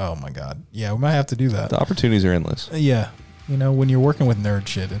 man. Oh, my God. Yeah, we might have to do that. The opportunities are endless. Yeah. When you're working with nerd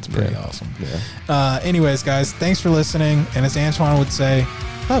shit, it's pretty awesome. Yeah. Anyways, guys, thanks for listening. And as Antoine would say,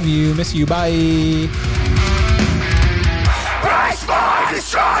 love you, miss you, bye. Price for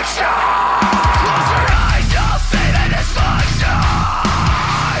destruction!